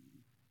regarding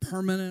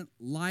permanent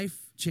life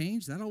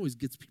change. That always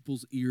gets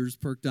people's ears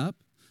perked up.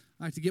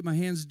 I like to get my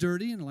hands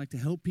dirty, and I like to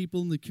help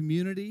people in the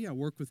community. I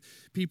work with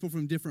people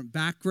from different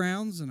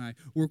backgrounds, and I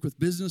work with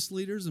business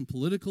leaders and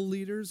political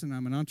leaders, and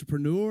I'm an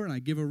entrepreneur, and I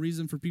give a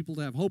reason for people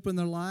to have hope in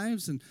their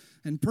lives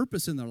and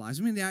purpose in their lives.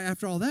 I mean,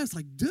 after all that, it's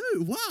like,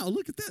 dude, wow,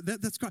 look at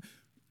that. That's great.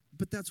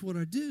 But that's what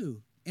I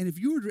do. And if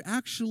you were to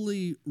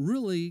actually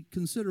really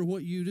consider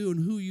what you do and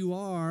who you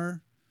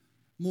are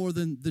more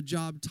than the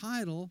job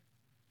title,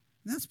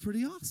 that's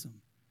pretty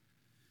awesome.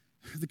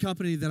 The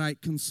company that I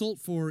consult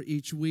for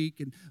each week,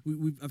 and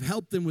I've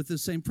helped them with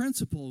this same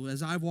principle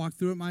as I've walked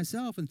through it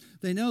myself, and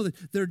they know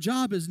that their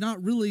job is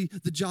not really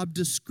the job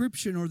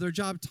description or their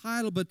job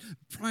title, but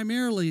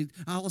primarily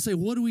I'll say,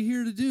 what are we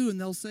here to do? And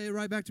they'll say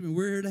right back to me,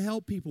 we're here to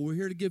help people. We're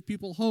here to give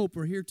people hope.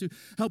 We're here to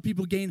help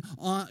people gain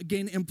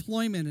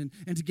employment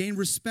and to gain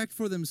respect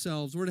for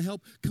themselves. We're to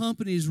help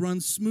companies run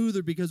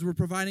smoother because we're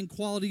providing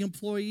quality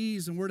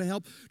employees, and we're to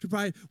help to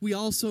provide. We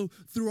also,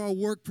 through our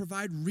work,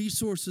 provide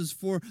resources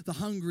for the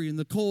hungry and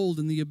the cold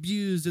and the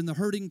abused and the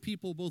hurting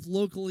people, both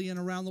locally and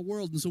around the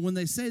world. And so when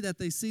they say that,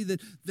 they see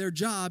that their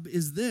job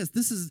is this.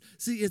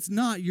 It's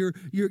not, your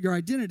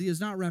identity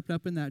is not wrapped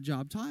up in that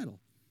job title.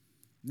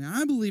 Now,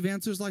 I believe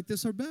answers like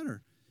this are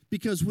better,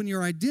 because when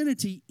your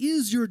identity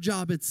is your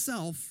job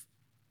itself,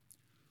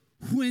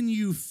 when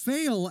you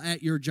fail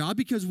at your job,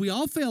 because we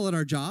all fail at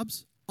our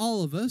jobs,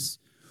 all of us,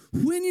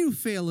 when you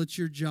fail at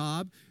your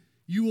job,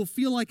 you will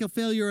feel like a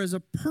failure as a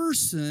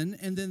person,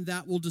 and then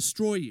that will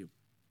destroy you.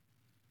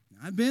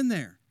 I've been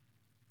there.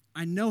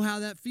 I know how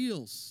that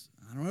feels.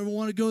 I don't ever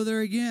want to go there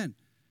again.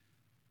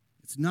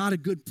 It's not a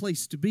good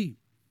place to be.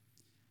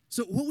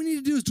 So what we need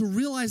to do is to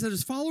realize that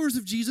as followers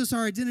of Jesus,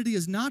 our identity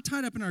is not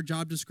tied up in our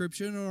job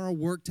description or our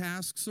work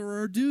tasks or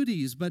our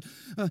duties, but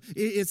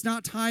it's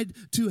not tied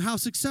to how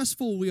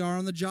successful we are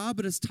on the job,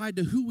 but it's tied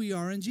to who we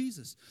are in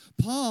Jesus.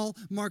 Paul,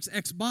 Mark's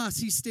ex-boss,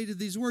 he stated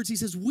these words. He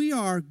says, we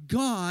are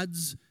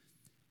God's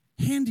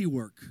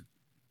handiwork,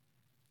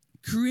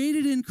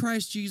 created in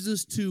Christ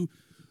Jesus to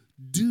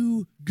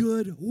do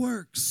good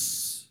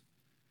works,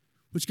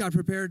 which God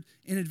prepared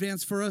in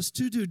advance for us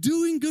to do.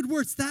 Doing good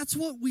works, that's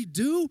what we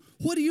do.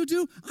 What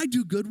do? I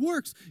do good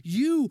works.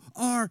 You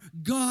are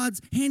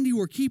God's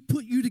handiwork. He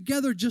put you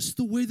together just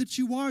the way that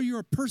you are. You're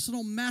a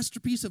personal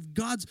masterpiece of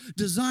God's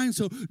design.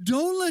 So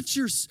don't let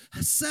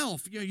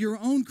yourself, your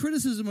own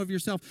criticism of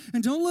yourself,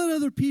 and don't let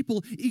other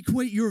people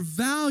equate your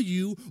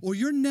value or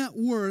your net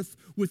worth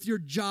with your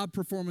job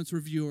performance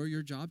review or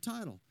your job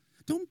title.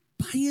 Don't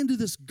buy into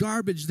this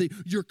garbage that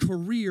your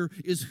career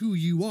is who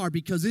you are,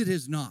 because it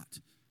is not.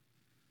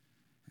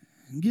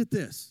 And get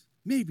this,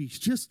 maybe,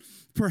 just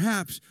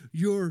perhaps,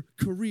 your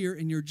career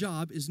and your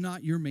job is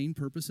not your main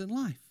purpose in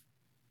life.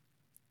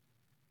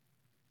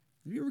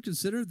 Have you ever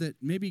considered that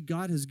maybe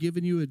God has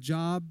given you a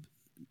job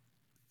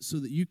so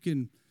that you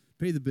can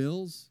pay the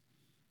bills,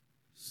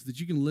 so that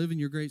you can live in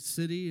your great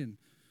city and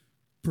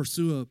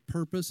pursue a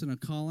purpose and a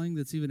calling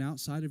that's even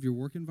outside of your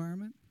work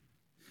environment?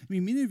 I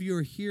mean, many of you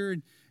are here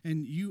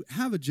and you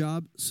have a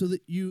job so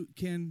that you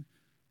can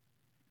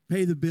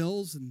pay the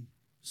bills and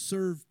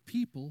serve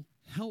people,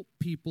 help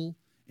people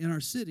in our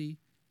city,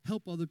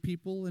 help other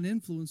people, and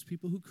influence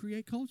people who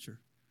create culture.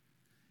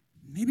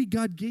 Maybe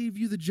God gave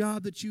you the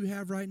job that you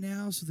have right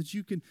now so that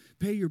you can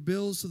pay your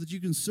bills, so that you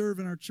can serve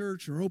in our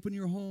church or open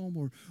your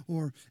home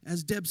or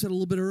as Deb said a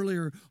little bit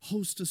earlier,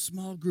 host a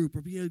small group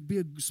or be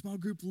a small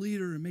group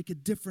leader and make a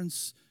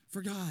difference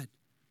for God.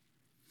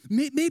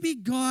 Maybe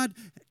God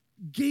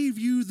gave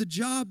you the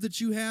job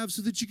that you have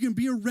so that you can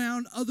be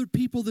around other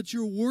people that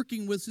you're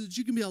working with, so that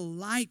you can be a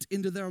light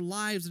into their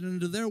lives and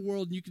into their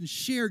world, and you can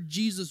share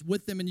Jesus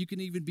with them, and you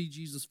can even be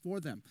Jesus for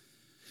them.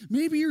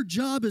 Maybe your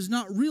job is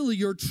not really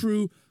your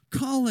true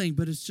calling,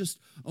 but it's just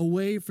a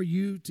way for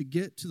you to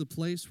get to the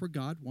place where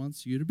God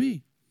wants you to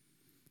be.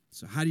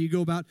 So how do you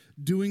go about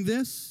doing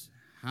this?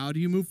 How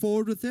do you move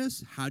forward with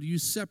this? How do you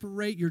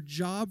separate your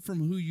job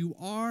from who you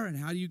are? And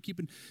how do you keep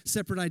a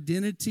separate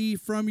identity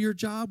from your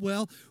job?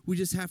 Well, we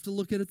just have to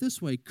look at it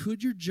this way.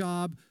 Could your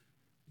job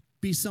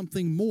be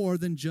something more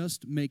than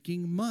just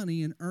making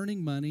money and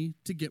earning money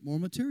to get more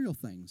material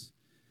things?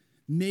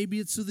 Maybe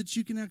it's so that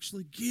you can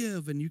actually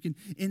give and you can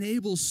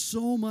enable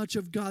so much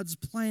of God's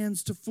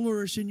plans to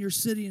flourish in your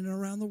city and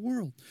around the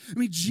world. I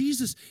mean,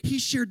 Jesus, he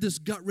shared this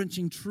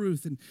gut-wrenching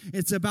truth, and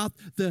it's about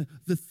the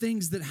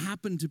things that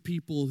happen to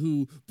people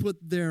who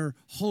put their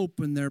hope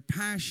and their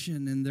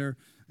passion and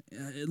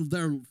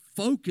their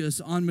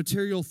focus on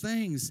material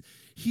things.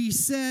 He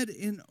said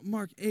in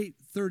Mark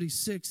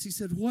 8:36, he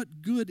said,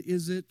 "What good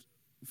is it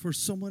for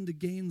someone to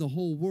gain the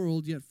whole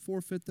world yet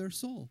forfeit their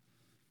soul?"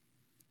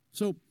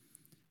 So,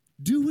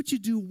 do what you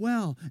do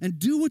well and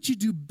do what you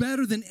do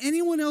better than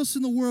anyone else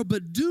in the world,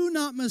 but do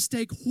not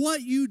mistake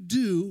what you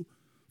do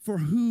for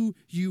who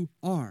you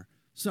are.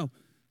 So,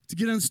 to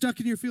get unstuck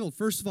in your field,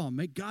 first of all,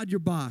 make God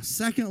your boss.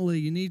 Secondly,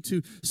 you need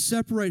to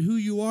separate who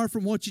you are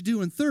from what you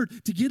do. And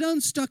third, to get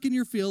unstuck in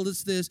your field,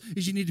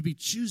 you need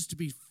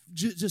to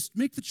just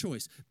make the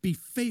choice. Be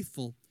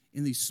faithful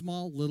in these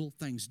small little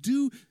things.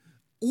 Do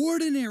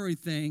ordinary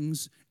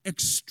things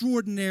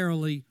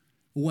extraordinarily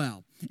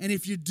well. And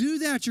if you do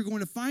that, you're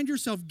going to find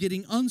yourself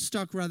getting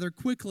unstuck rather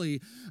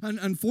quickly. And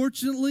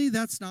unfortunately,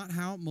 that's not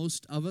how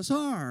most of us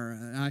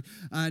are.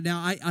 I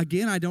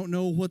don't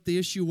know what the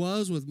issue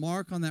was with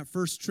Mark on that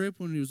first trip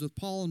when he was with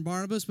Paul and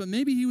Barnabas, but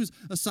maybe he was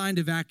assigned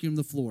to vacuum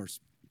the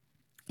floors.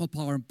 Well,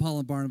 Paul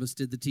and Barnabas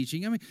did the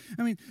teaching. I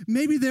mean,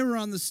 maybe they were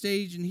on the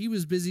stage and he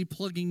was busy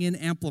plugging in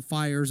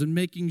amplifiers and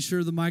making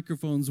sure the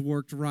microphones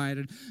worked right.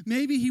 And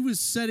maybe he was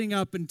setting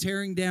up and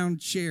tearing down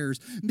chairs.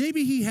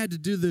 Maybe he had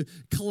to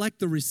collect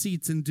the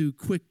receipts and do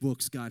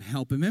QuickBooks, God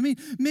help him. I mean,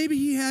 maybe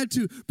he had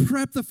to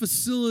prep the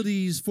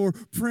facilities for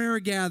prayer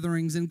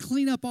gatherings and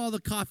clean up all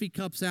the coffee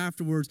cups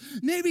afterwards.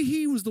 Maybe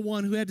he was the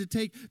one who had to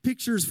take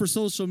pictures for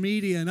social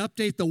media and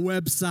update the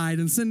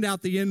website and send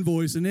out the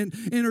invoice and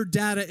enter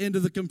data into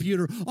the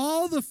computer.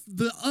 All the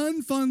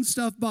unfun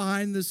stuff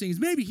behind the scenes.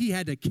 Maybe he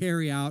had to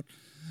carry out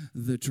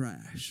the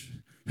trash.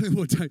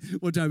 One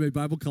time, a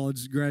Bible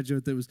college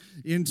graduate that was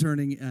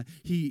interning,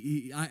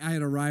 I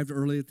had arrived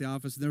early at the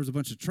office, and there was a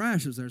bunch of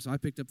trash there, so I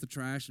picked up the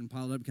trash and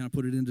piled it up and kind of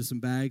put it into some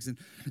bags, and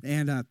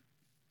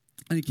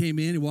he came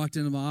in, he walked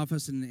into my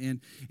office, and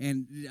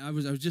I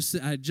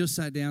had just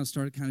sat down and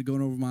started kind of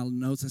going over my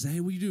notes. I said, "Hey,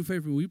 will you do a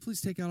favor? Will you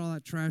please take out all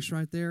that trash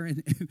right there?"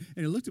 And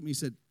he looked at me and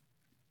said,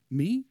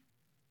 "Me?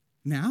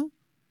 Now?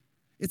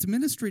 It's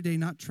ministry day,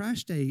 not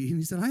trash day." And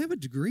he said, "I have a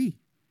degree."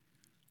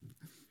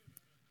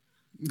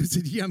 I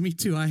said, "Yeah, me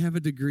too. I have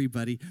a degree,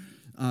 buddy.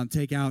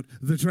 Take out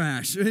the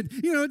trash." And,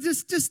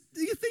 just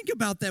you think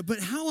about that. But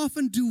how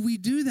often do we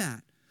do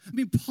that? I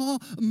mean,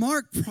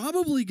 Mark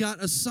probably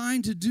got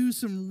assigned to do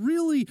some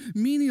really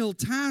menial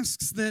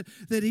tasks that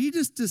he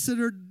just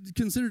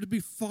considered to be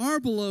far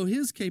below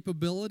his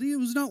capability. It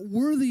was not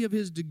worthy of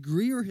his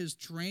degree or his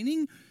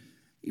training.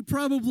 He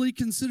probably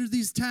considered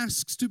these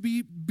tasks to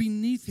be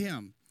beneath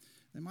him.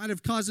 They might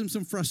have caused him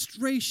some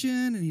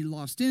frustration, and he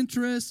lost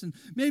interest, and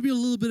maybe a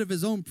little bit of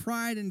his own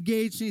pride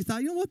engaged, and he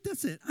thought, you know what,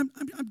 that's it.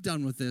 I'm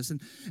done with this.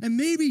 And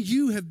maybe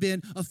you have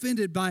been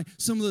offended by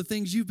some of the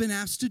things you've been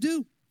asked to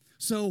do.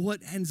 So what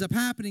ends up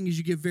happening is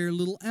you give very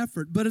little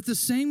effort. But at the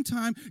same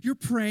time, you're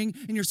praying,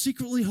 and you're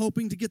secretly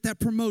hoping to get that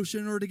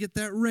promotion or to get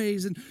that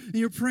raise. And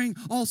you're praying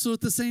also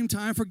at the same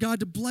time for God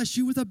to bless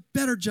you with a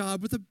better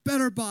job, with a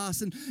better boss,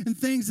 and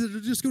things that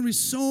are just going to be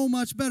so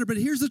much better. But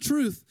here's the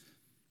truth.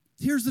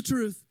 Here's the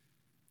truth.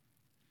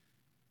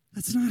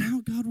 That's not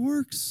how God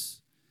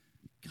works.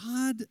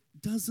 God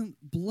doesn't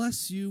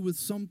bless you with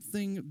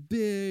something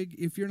big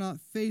if you're not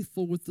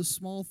faithful with the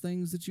small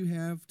things that you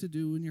have to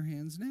do in your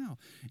hands now.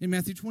 In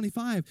Matthew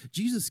 25,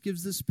 Jesus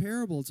gives this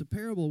parable. It's a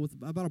parable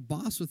about a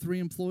boss with 3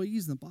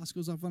 employees, and the boss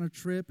goes off on a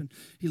trip, and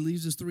he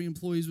leaves his 3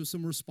 employees with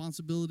some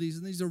responsibilities,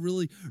 and these are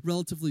really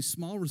relatively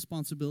small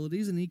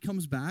responsibilities, and he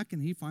comes back,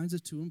 and he finds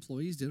that 2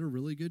 employees did a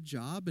really good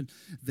job, and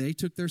they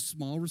took their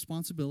small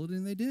responsibility,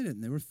 and they did it,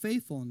 and they were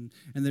faithful, and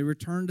they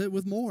returned it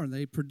with more, and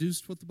they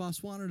produced what the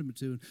boss wanted them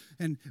to.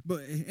 And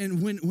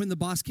when the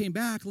boss came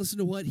back, listen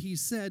to what he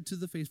said to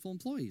the faithful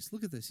employees.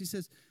 Look at this. He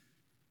says,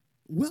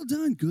 well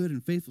done, good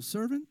and faithful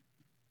servant.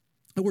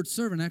 The word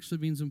servant actually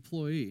means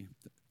employee.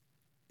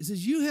 It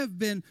says, you have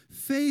been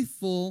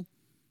faithful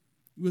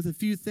with a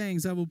few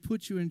things. I will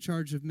put you in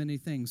charge of many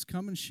things.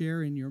 Come and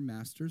share in your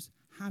master's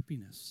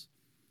happiness.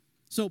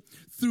 So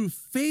through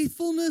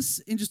faithfulness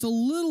in just a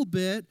little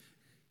bit,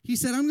 he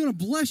said, I'm going to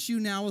bless you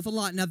now with a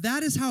lot. Now,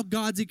 that is how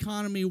God's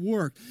economy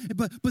worked.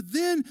 But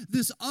then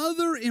this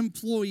other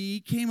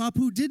employee came up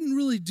who didn't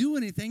really do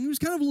anything. He was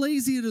kind of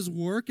lazy at his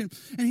work, and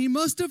he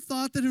must have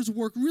thought that his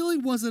work really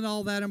wasn't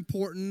all that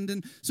important,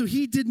 and so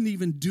he didn't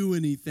even do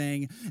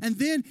anything. And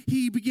then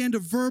he began to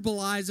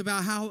verbalize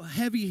about how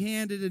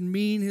heavy-handed and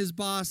mean his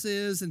boss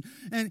is. And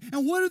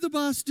what did the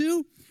boss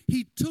do?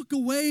 He took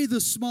away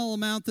the small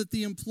amount that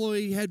the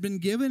employee had been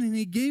given, and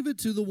he gave it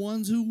to the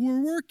ones who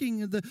were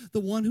working, the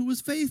one who was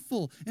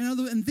faithful.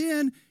 And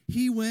then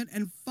he went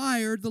and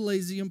fired the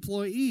lazy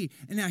employee.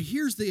 And now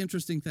here's the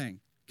interesting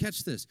thing.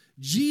 Catch this.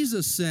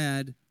 Jesus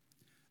said,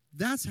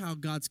 that's how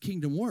God's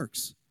kingdom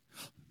works.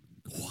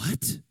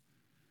 What?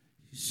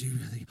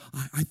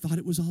 I thought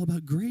it was all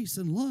about grace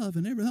and love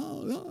and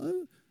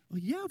everything. Well,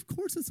 yeah, of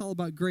course it's all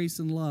about grace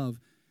and love.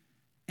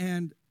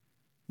 And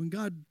when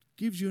God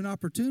gives you an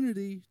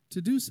opportunity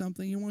to do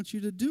something, he wants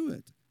you to do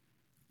it.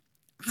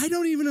 I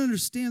don't even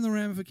understand the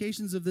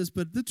ramifications of this,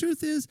 but the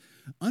truth is,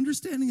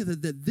 understanding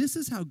that this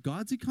is how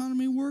God's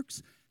economy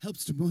works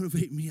helps to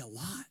motivate me a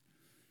lot.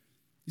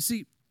 You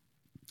see,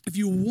 if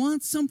you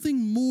want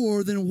something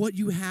more than what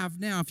you have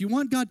now, if you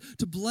want God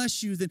to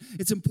bless you, then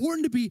it's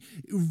important to be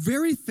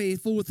very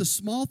faithful with the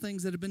small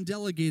things that have been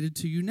delegated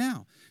to you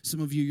now. Some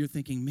of you, you're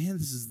thinking, man,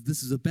 this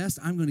is the best.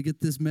 I'm going to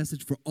get this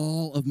message for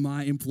all of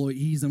my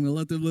employees. I'm going to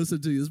let them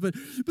listen to this. But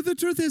the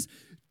truth is,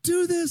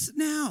 do this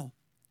now.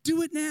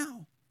 Do it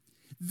now.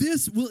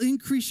 This will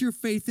increase your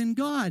faith in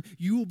God.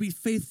 You will be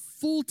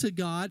faithful to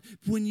God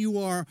when you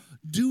are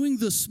doing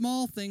the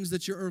small things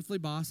that your earthly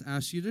boss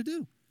asks you to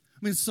do.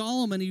 I mean,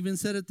 Solomon even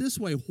said it this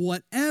way,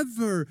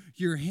 whatever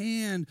your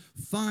hand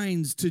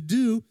finds to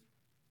do,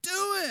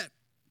 do it.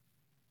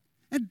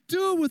 And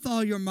do it with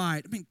all your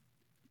might. I mean,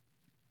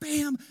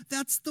 bam,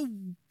 that's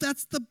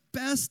the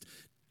best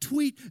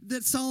tweet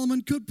that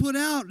Solomon could put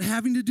out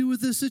having to do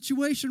with this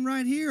situation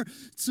right here.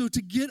 So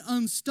to get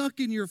unstuck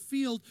in your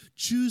field,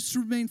 choose to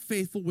remain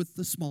faithful with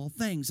the small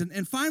things.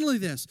 And finally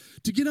this,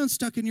 to get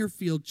unstuck in your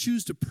field,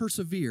 choose to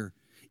persevere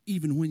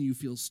even when you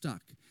feel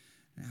stuck.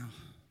 Now,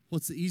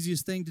 what's the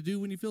easiest thing to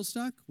do when you feel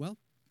stuck? Well,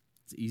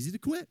 it's easy to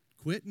quit.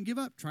 Quit and give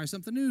up. Try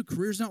something new.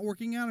 Career's not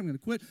working out. I'm going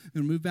to quit. I'm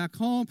going to move back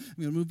home.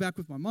 I'm going to move back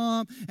with my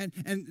mom.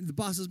 And the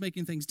boss is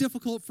making things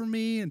difficult for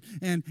me. And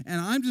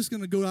I'm just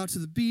going to go out to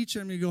the beach.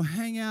 I'm going to go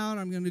hang out.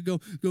 I'm going to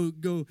go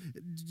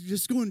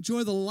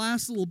enjoy the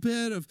last little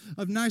bit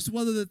of nice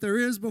weather that there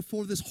is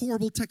before this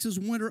horrible Texas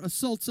winter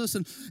assaults us.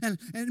 And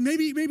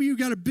maybe you've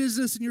got a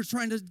business and you're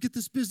trying to get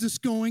this business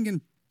going and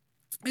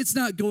it's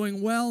not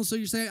going well. So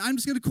you say, I'm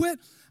just going to quit.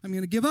 I'm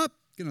going to give up.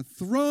 Going to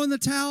throw in the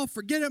towel,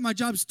 forget it, my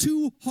job's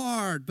too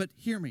hard. But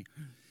hear me,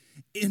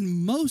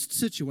 in most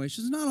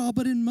situations, not all,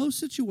 but in most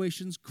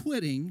situations,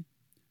 quitting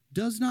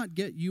does not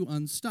get you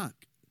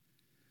unstuck.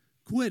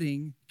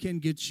 Quitting can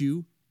get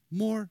you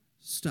more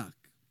stuck.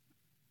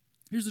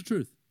 Here's the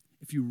truth.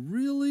 If you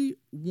really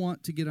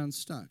want to get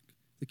unstuck,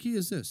 the key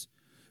is this.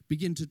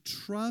 Begin to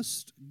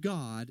trust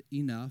God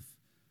enough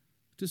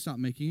to stop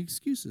making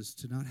excuses,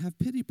 to not have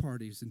pity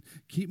parties, and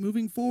keep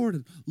moving forward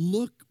and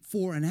look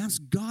for and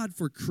ask God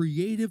for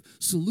creative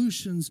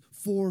solutions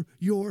for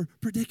your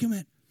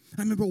predicament.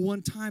 I remember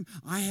one time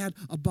I had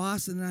a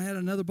boss and I had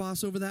another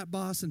boss over that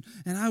boss, and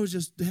I was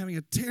just having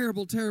a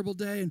terrible, terrible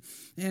day,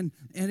 and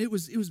it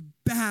was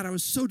bad. I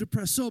was so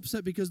depressed, so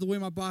upset because the way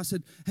my boss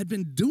had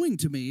been doing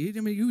to me.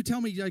 I mean, you would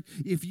tell me, like,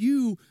 if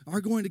you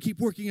are going to keep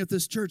working at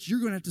this church, you're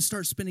going to have to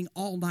start spending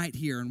all night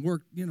here and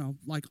work,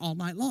 like all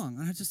night long.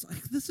 And I just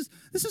like, this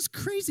is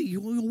crazy.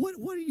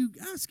 What are you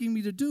asking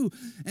me to do?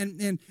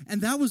 And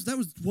that was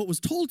what was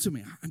told to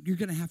me. You're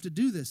going to have to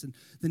do this. And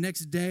the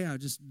next day,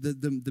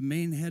 the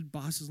main head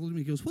boss is looking at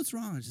me. He goes, "What's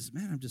wrong?" I just,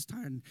 "Man, I'm just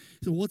tired." And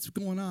he said, "What's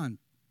going on?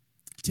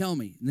 Tell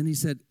me." And then he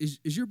said, is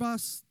your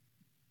boss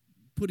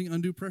putting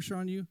undue pressure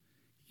on you?"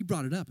 He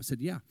brought it up. I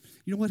said, "Yeah."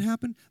 You know what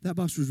happened? That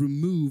boss was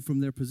removed from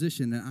their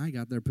position, and I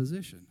got their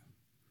position.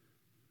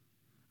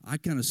 I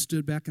kind of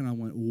stood back, and I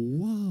went,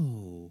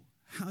 whoa,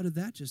 how did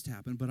that just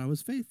happen? But I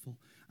was faithful.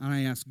 And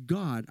I asked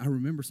God, I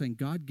remember saying,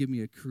 "God, give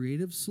me a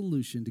creative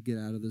solution to get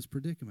out of this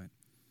predicament."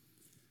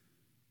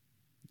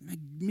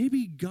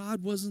 Maybe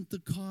God wasn't the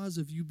cause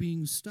of you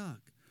being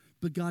stuck.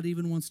 But God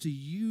even wants to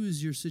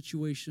use your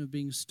situation of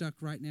being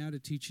stuck right now to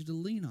teach you to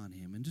lean on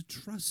him and to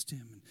trust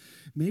him. And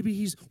maybe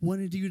he's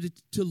wanted you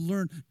to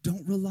learn,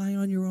 don't rely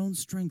on your own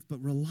strength,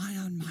 but rely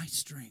on my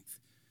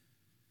strength.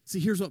 See,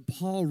 here's what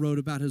Paul wrote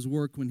about his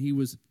work when he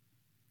was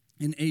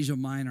in Asia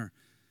Minor.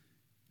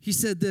 He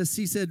said this,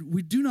 he said,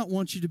 "We do not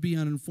want you to be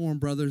uninformed,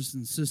 brothers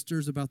and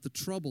sisters, about the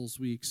troubles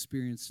we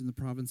experienced in the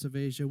province of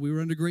Asia. We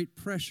were under great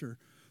pressure,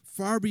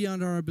 far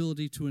beyond our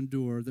ability to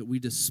endure, that we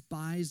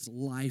despised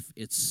life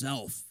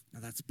itself." Now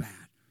that's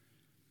bad.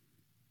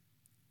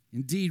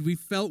 "Indeed, we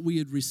felt we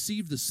had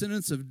received the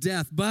sentence of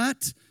death,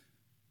 but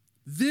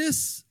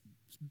this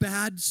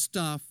bad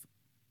stuff,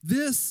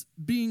 this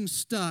being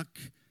stuck,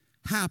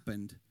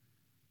 happened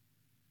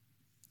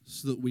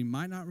so that we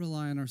might not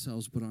rely on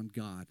ourselves, but on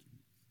God,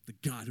 the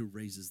God who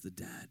raises the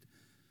dead."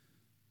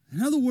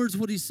 In other words,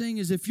 what he's saying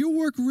is if your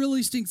work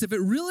really stinks, if it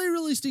really,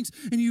 really stinks,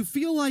 and you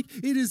feel like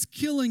it is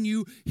killing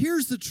you,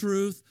 here's the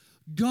truth.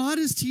 God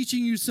is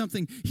teaching you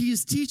something. He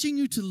is teaching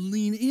you to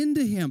lean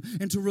into him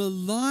and to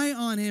rely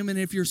on him. And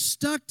if you're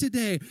stuck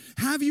today,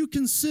 have you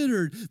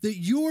considered that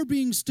your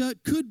being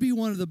stuck could be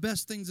one of the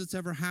best things that's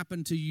ever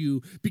happened to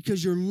you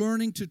because you're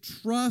learning to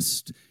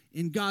trust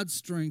in God's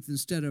strength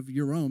instead of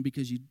your own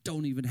because you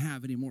don't even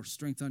have any more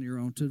strength on your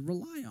own to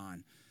rely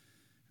on.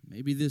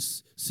 Maybe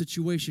this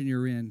situation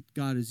you're in,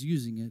 God is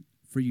using it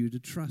for you to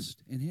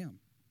trust in him.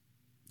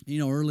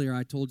 Earlier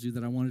I told you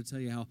that I wanted to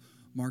tell you how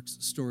Mark's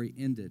story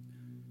ended.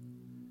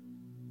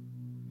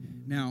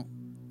 Now,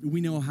 we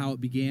know how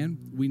it began.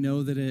 We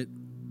know that it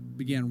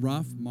began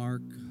rough.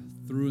 Mark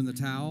threw in the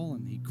towel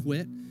and he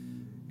quit.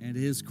 And to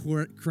his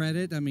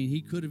credit,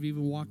 he could have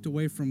even walked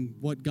away from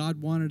what God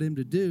wanted him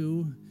to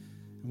do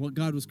and what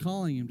God was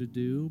calling him to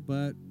do,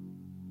 but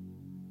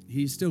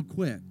he still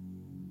quit.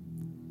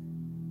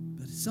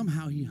 But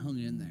somehow he hung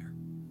in there.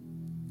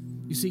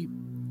 You see,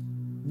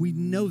 we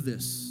know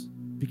this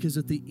because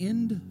at the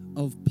end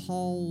of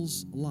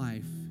Paul's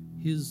life,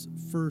 his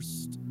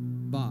first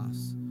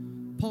boss,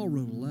 Paul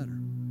wrote a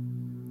letter.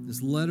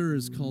 This letter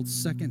is called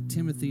 2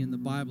 Timothy in the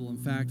Bible. In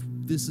fact,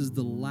 this is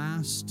the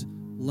last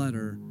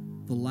letter,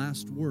 the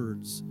last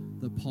words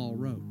that Paul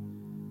wrote.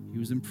 He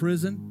was in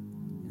prison,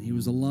 and he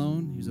was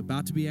alone. He was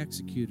about to be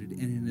executed.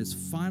 And in his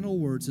final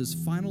words, his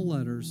final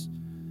letters,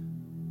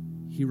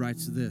 he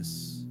writes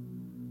this.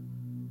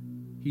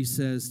 He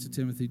says to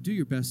Timothy, "Do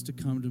your best to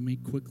come to me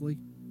quickly.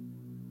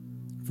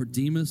 For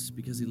Demas,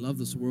 because he loved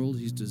this world,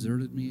 he's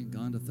deserted me and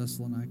gone to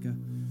Thessalonica.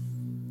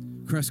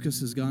 Crescus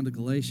has gone to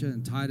Galatia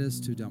and Titus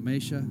to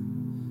Dalmatia,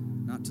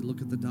 not to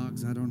look at the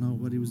dogs. I don't know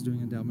what he was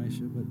doing in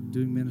Dalmatia, but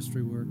doing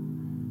ministry work."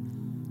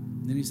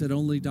 And then he said,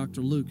 "Only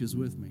Dr. Luke is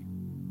with me."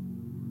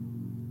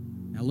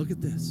 Now look at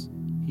this.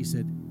 He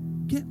said,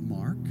 "Get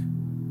Mark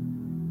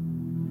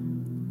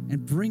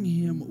and bring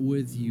him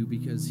with you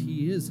because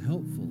he is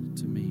helpful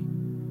to me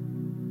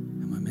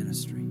and my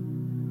ministry."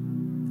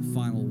 The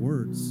final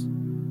words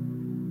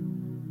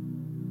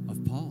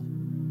of Paul.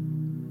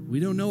 We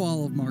don't know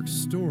all of Mark's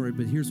story,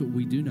 but here's what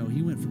we do know.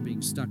 He went from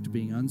being stuck to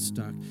being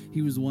unstuck.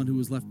 He was the one who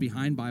was left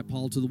behind by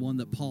Paul to the one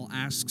that Paul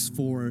asks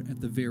for at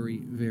the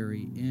very,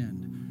 very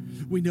end.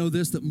 We know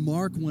this, that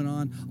Mark went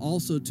on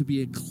also to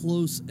be a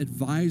close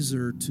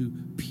advisor to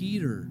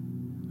Peter,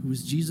 who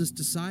was Jesus'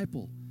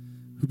 disciple,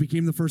 who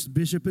became the first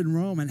bishop in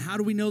Rome. And how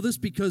do we know this?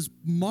 Because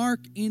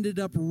Mark ended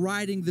up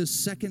writing this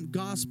second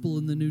gospel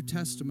in the New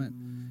Testament.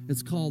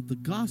 It's called the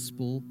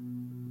Gospel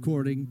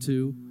according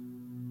to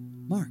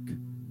Mark.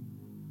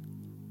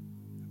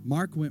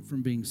 Mark went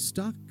from being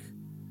stuck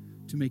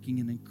to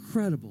making an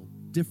incredible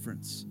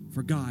difference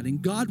for God.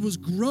 And God was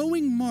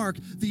growing Mark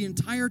the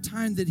entire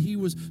time that he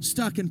was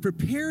stuck and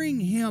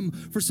preparing him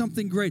for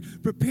something great,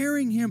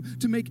 preparing him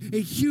to make a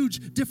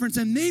huge difference.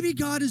 And maybe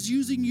God is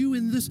using you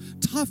in this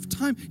tough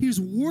time. He's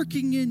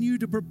working in you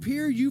to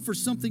prepare you for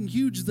something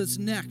huge that's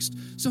next.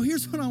 So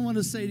here's what I want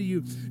to say to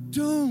you.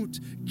 Don't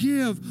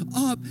give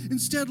up.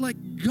 Instead,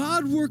 let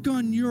God work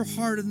on your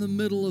heart in the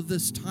middle of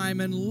this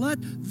time, and let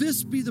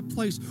this be the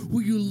place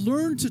where you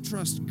learn to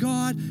trust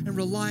God and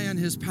rely on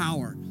his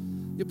power.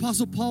 The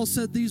Apostle Paul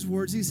said these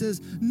words. He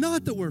says,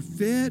 not that we're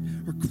fit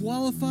or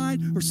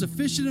qualified or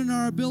sufficient in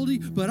our ability,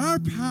 but our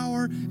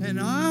power and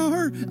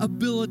our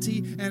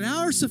ability and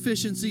our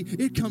sufficiency,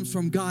 it comes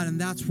from God, and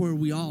that's where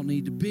we all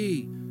need to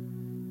be.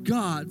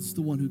 God's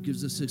the one who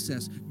gives us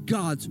success.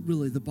 God's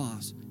really the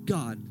boss.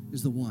 God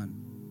is the one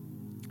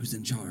who's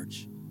in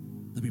charge.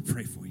 Let me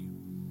pray for you.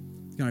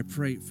 God, I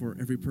pray for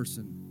every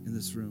person in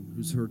this room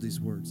who's heard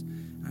these words.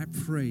 I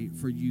pray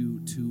for you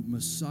to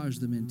massage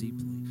them in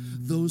deeply.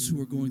 Those who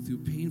are going through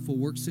painful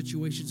work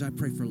situations, I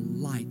pray for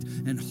light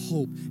and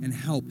hope and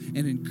help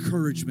and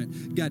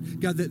encouragement. God,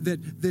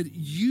 that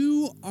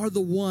you are the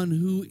one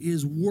who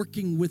is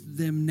working with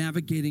them,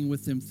 navigating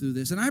with them through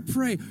this. And I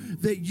pray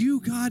that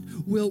you, God,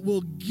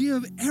 will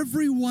give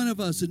every one of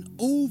us an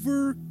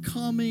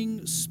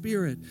overcoming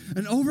spirit,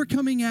 an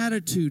overcoming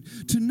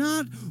attitude, to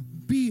not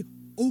be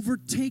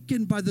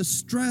overtaken by the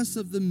stress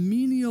of the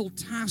menial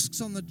tasks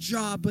on the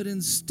job, but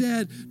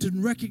instead to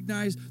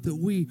recognize that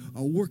we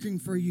are working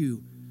for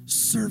you,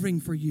 serving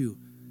for you,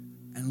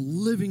 and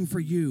living for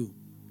you,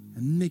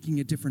 and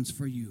making a difference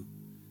for you.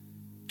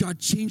 God,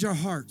 change our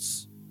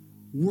hearts.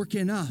 Work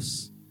in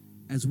us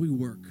as we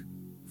work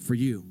for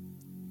you.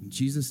 In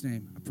Jesus'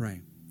 name, I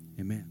pray.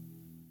 Amen.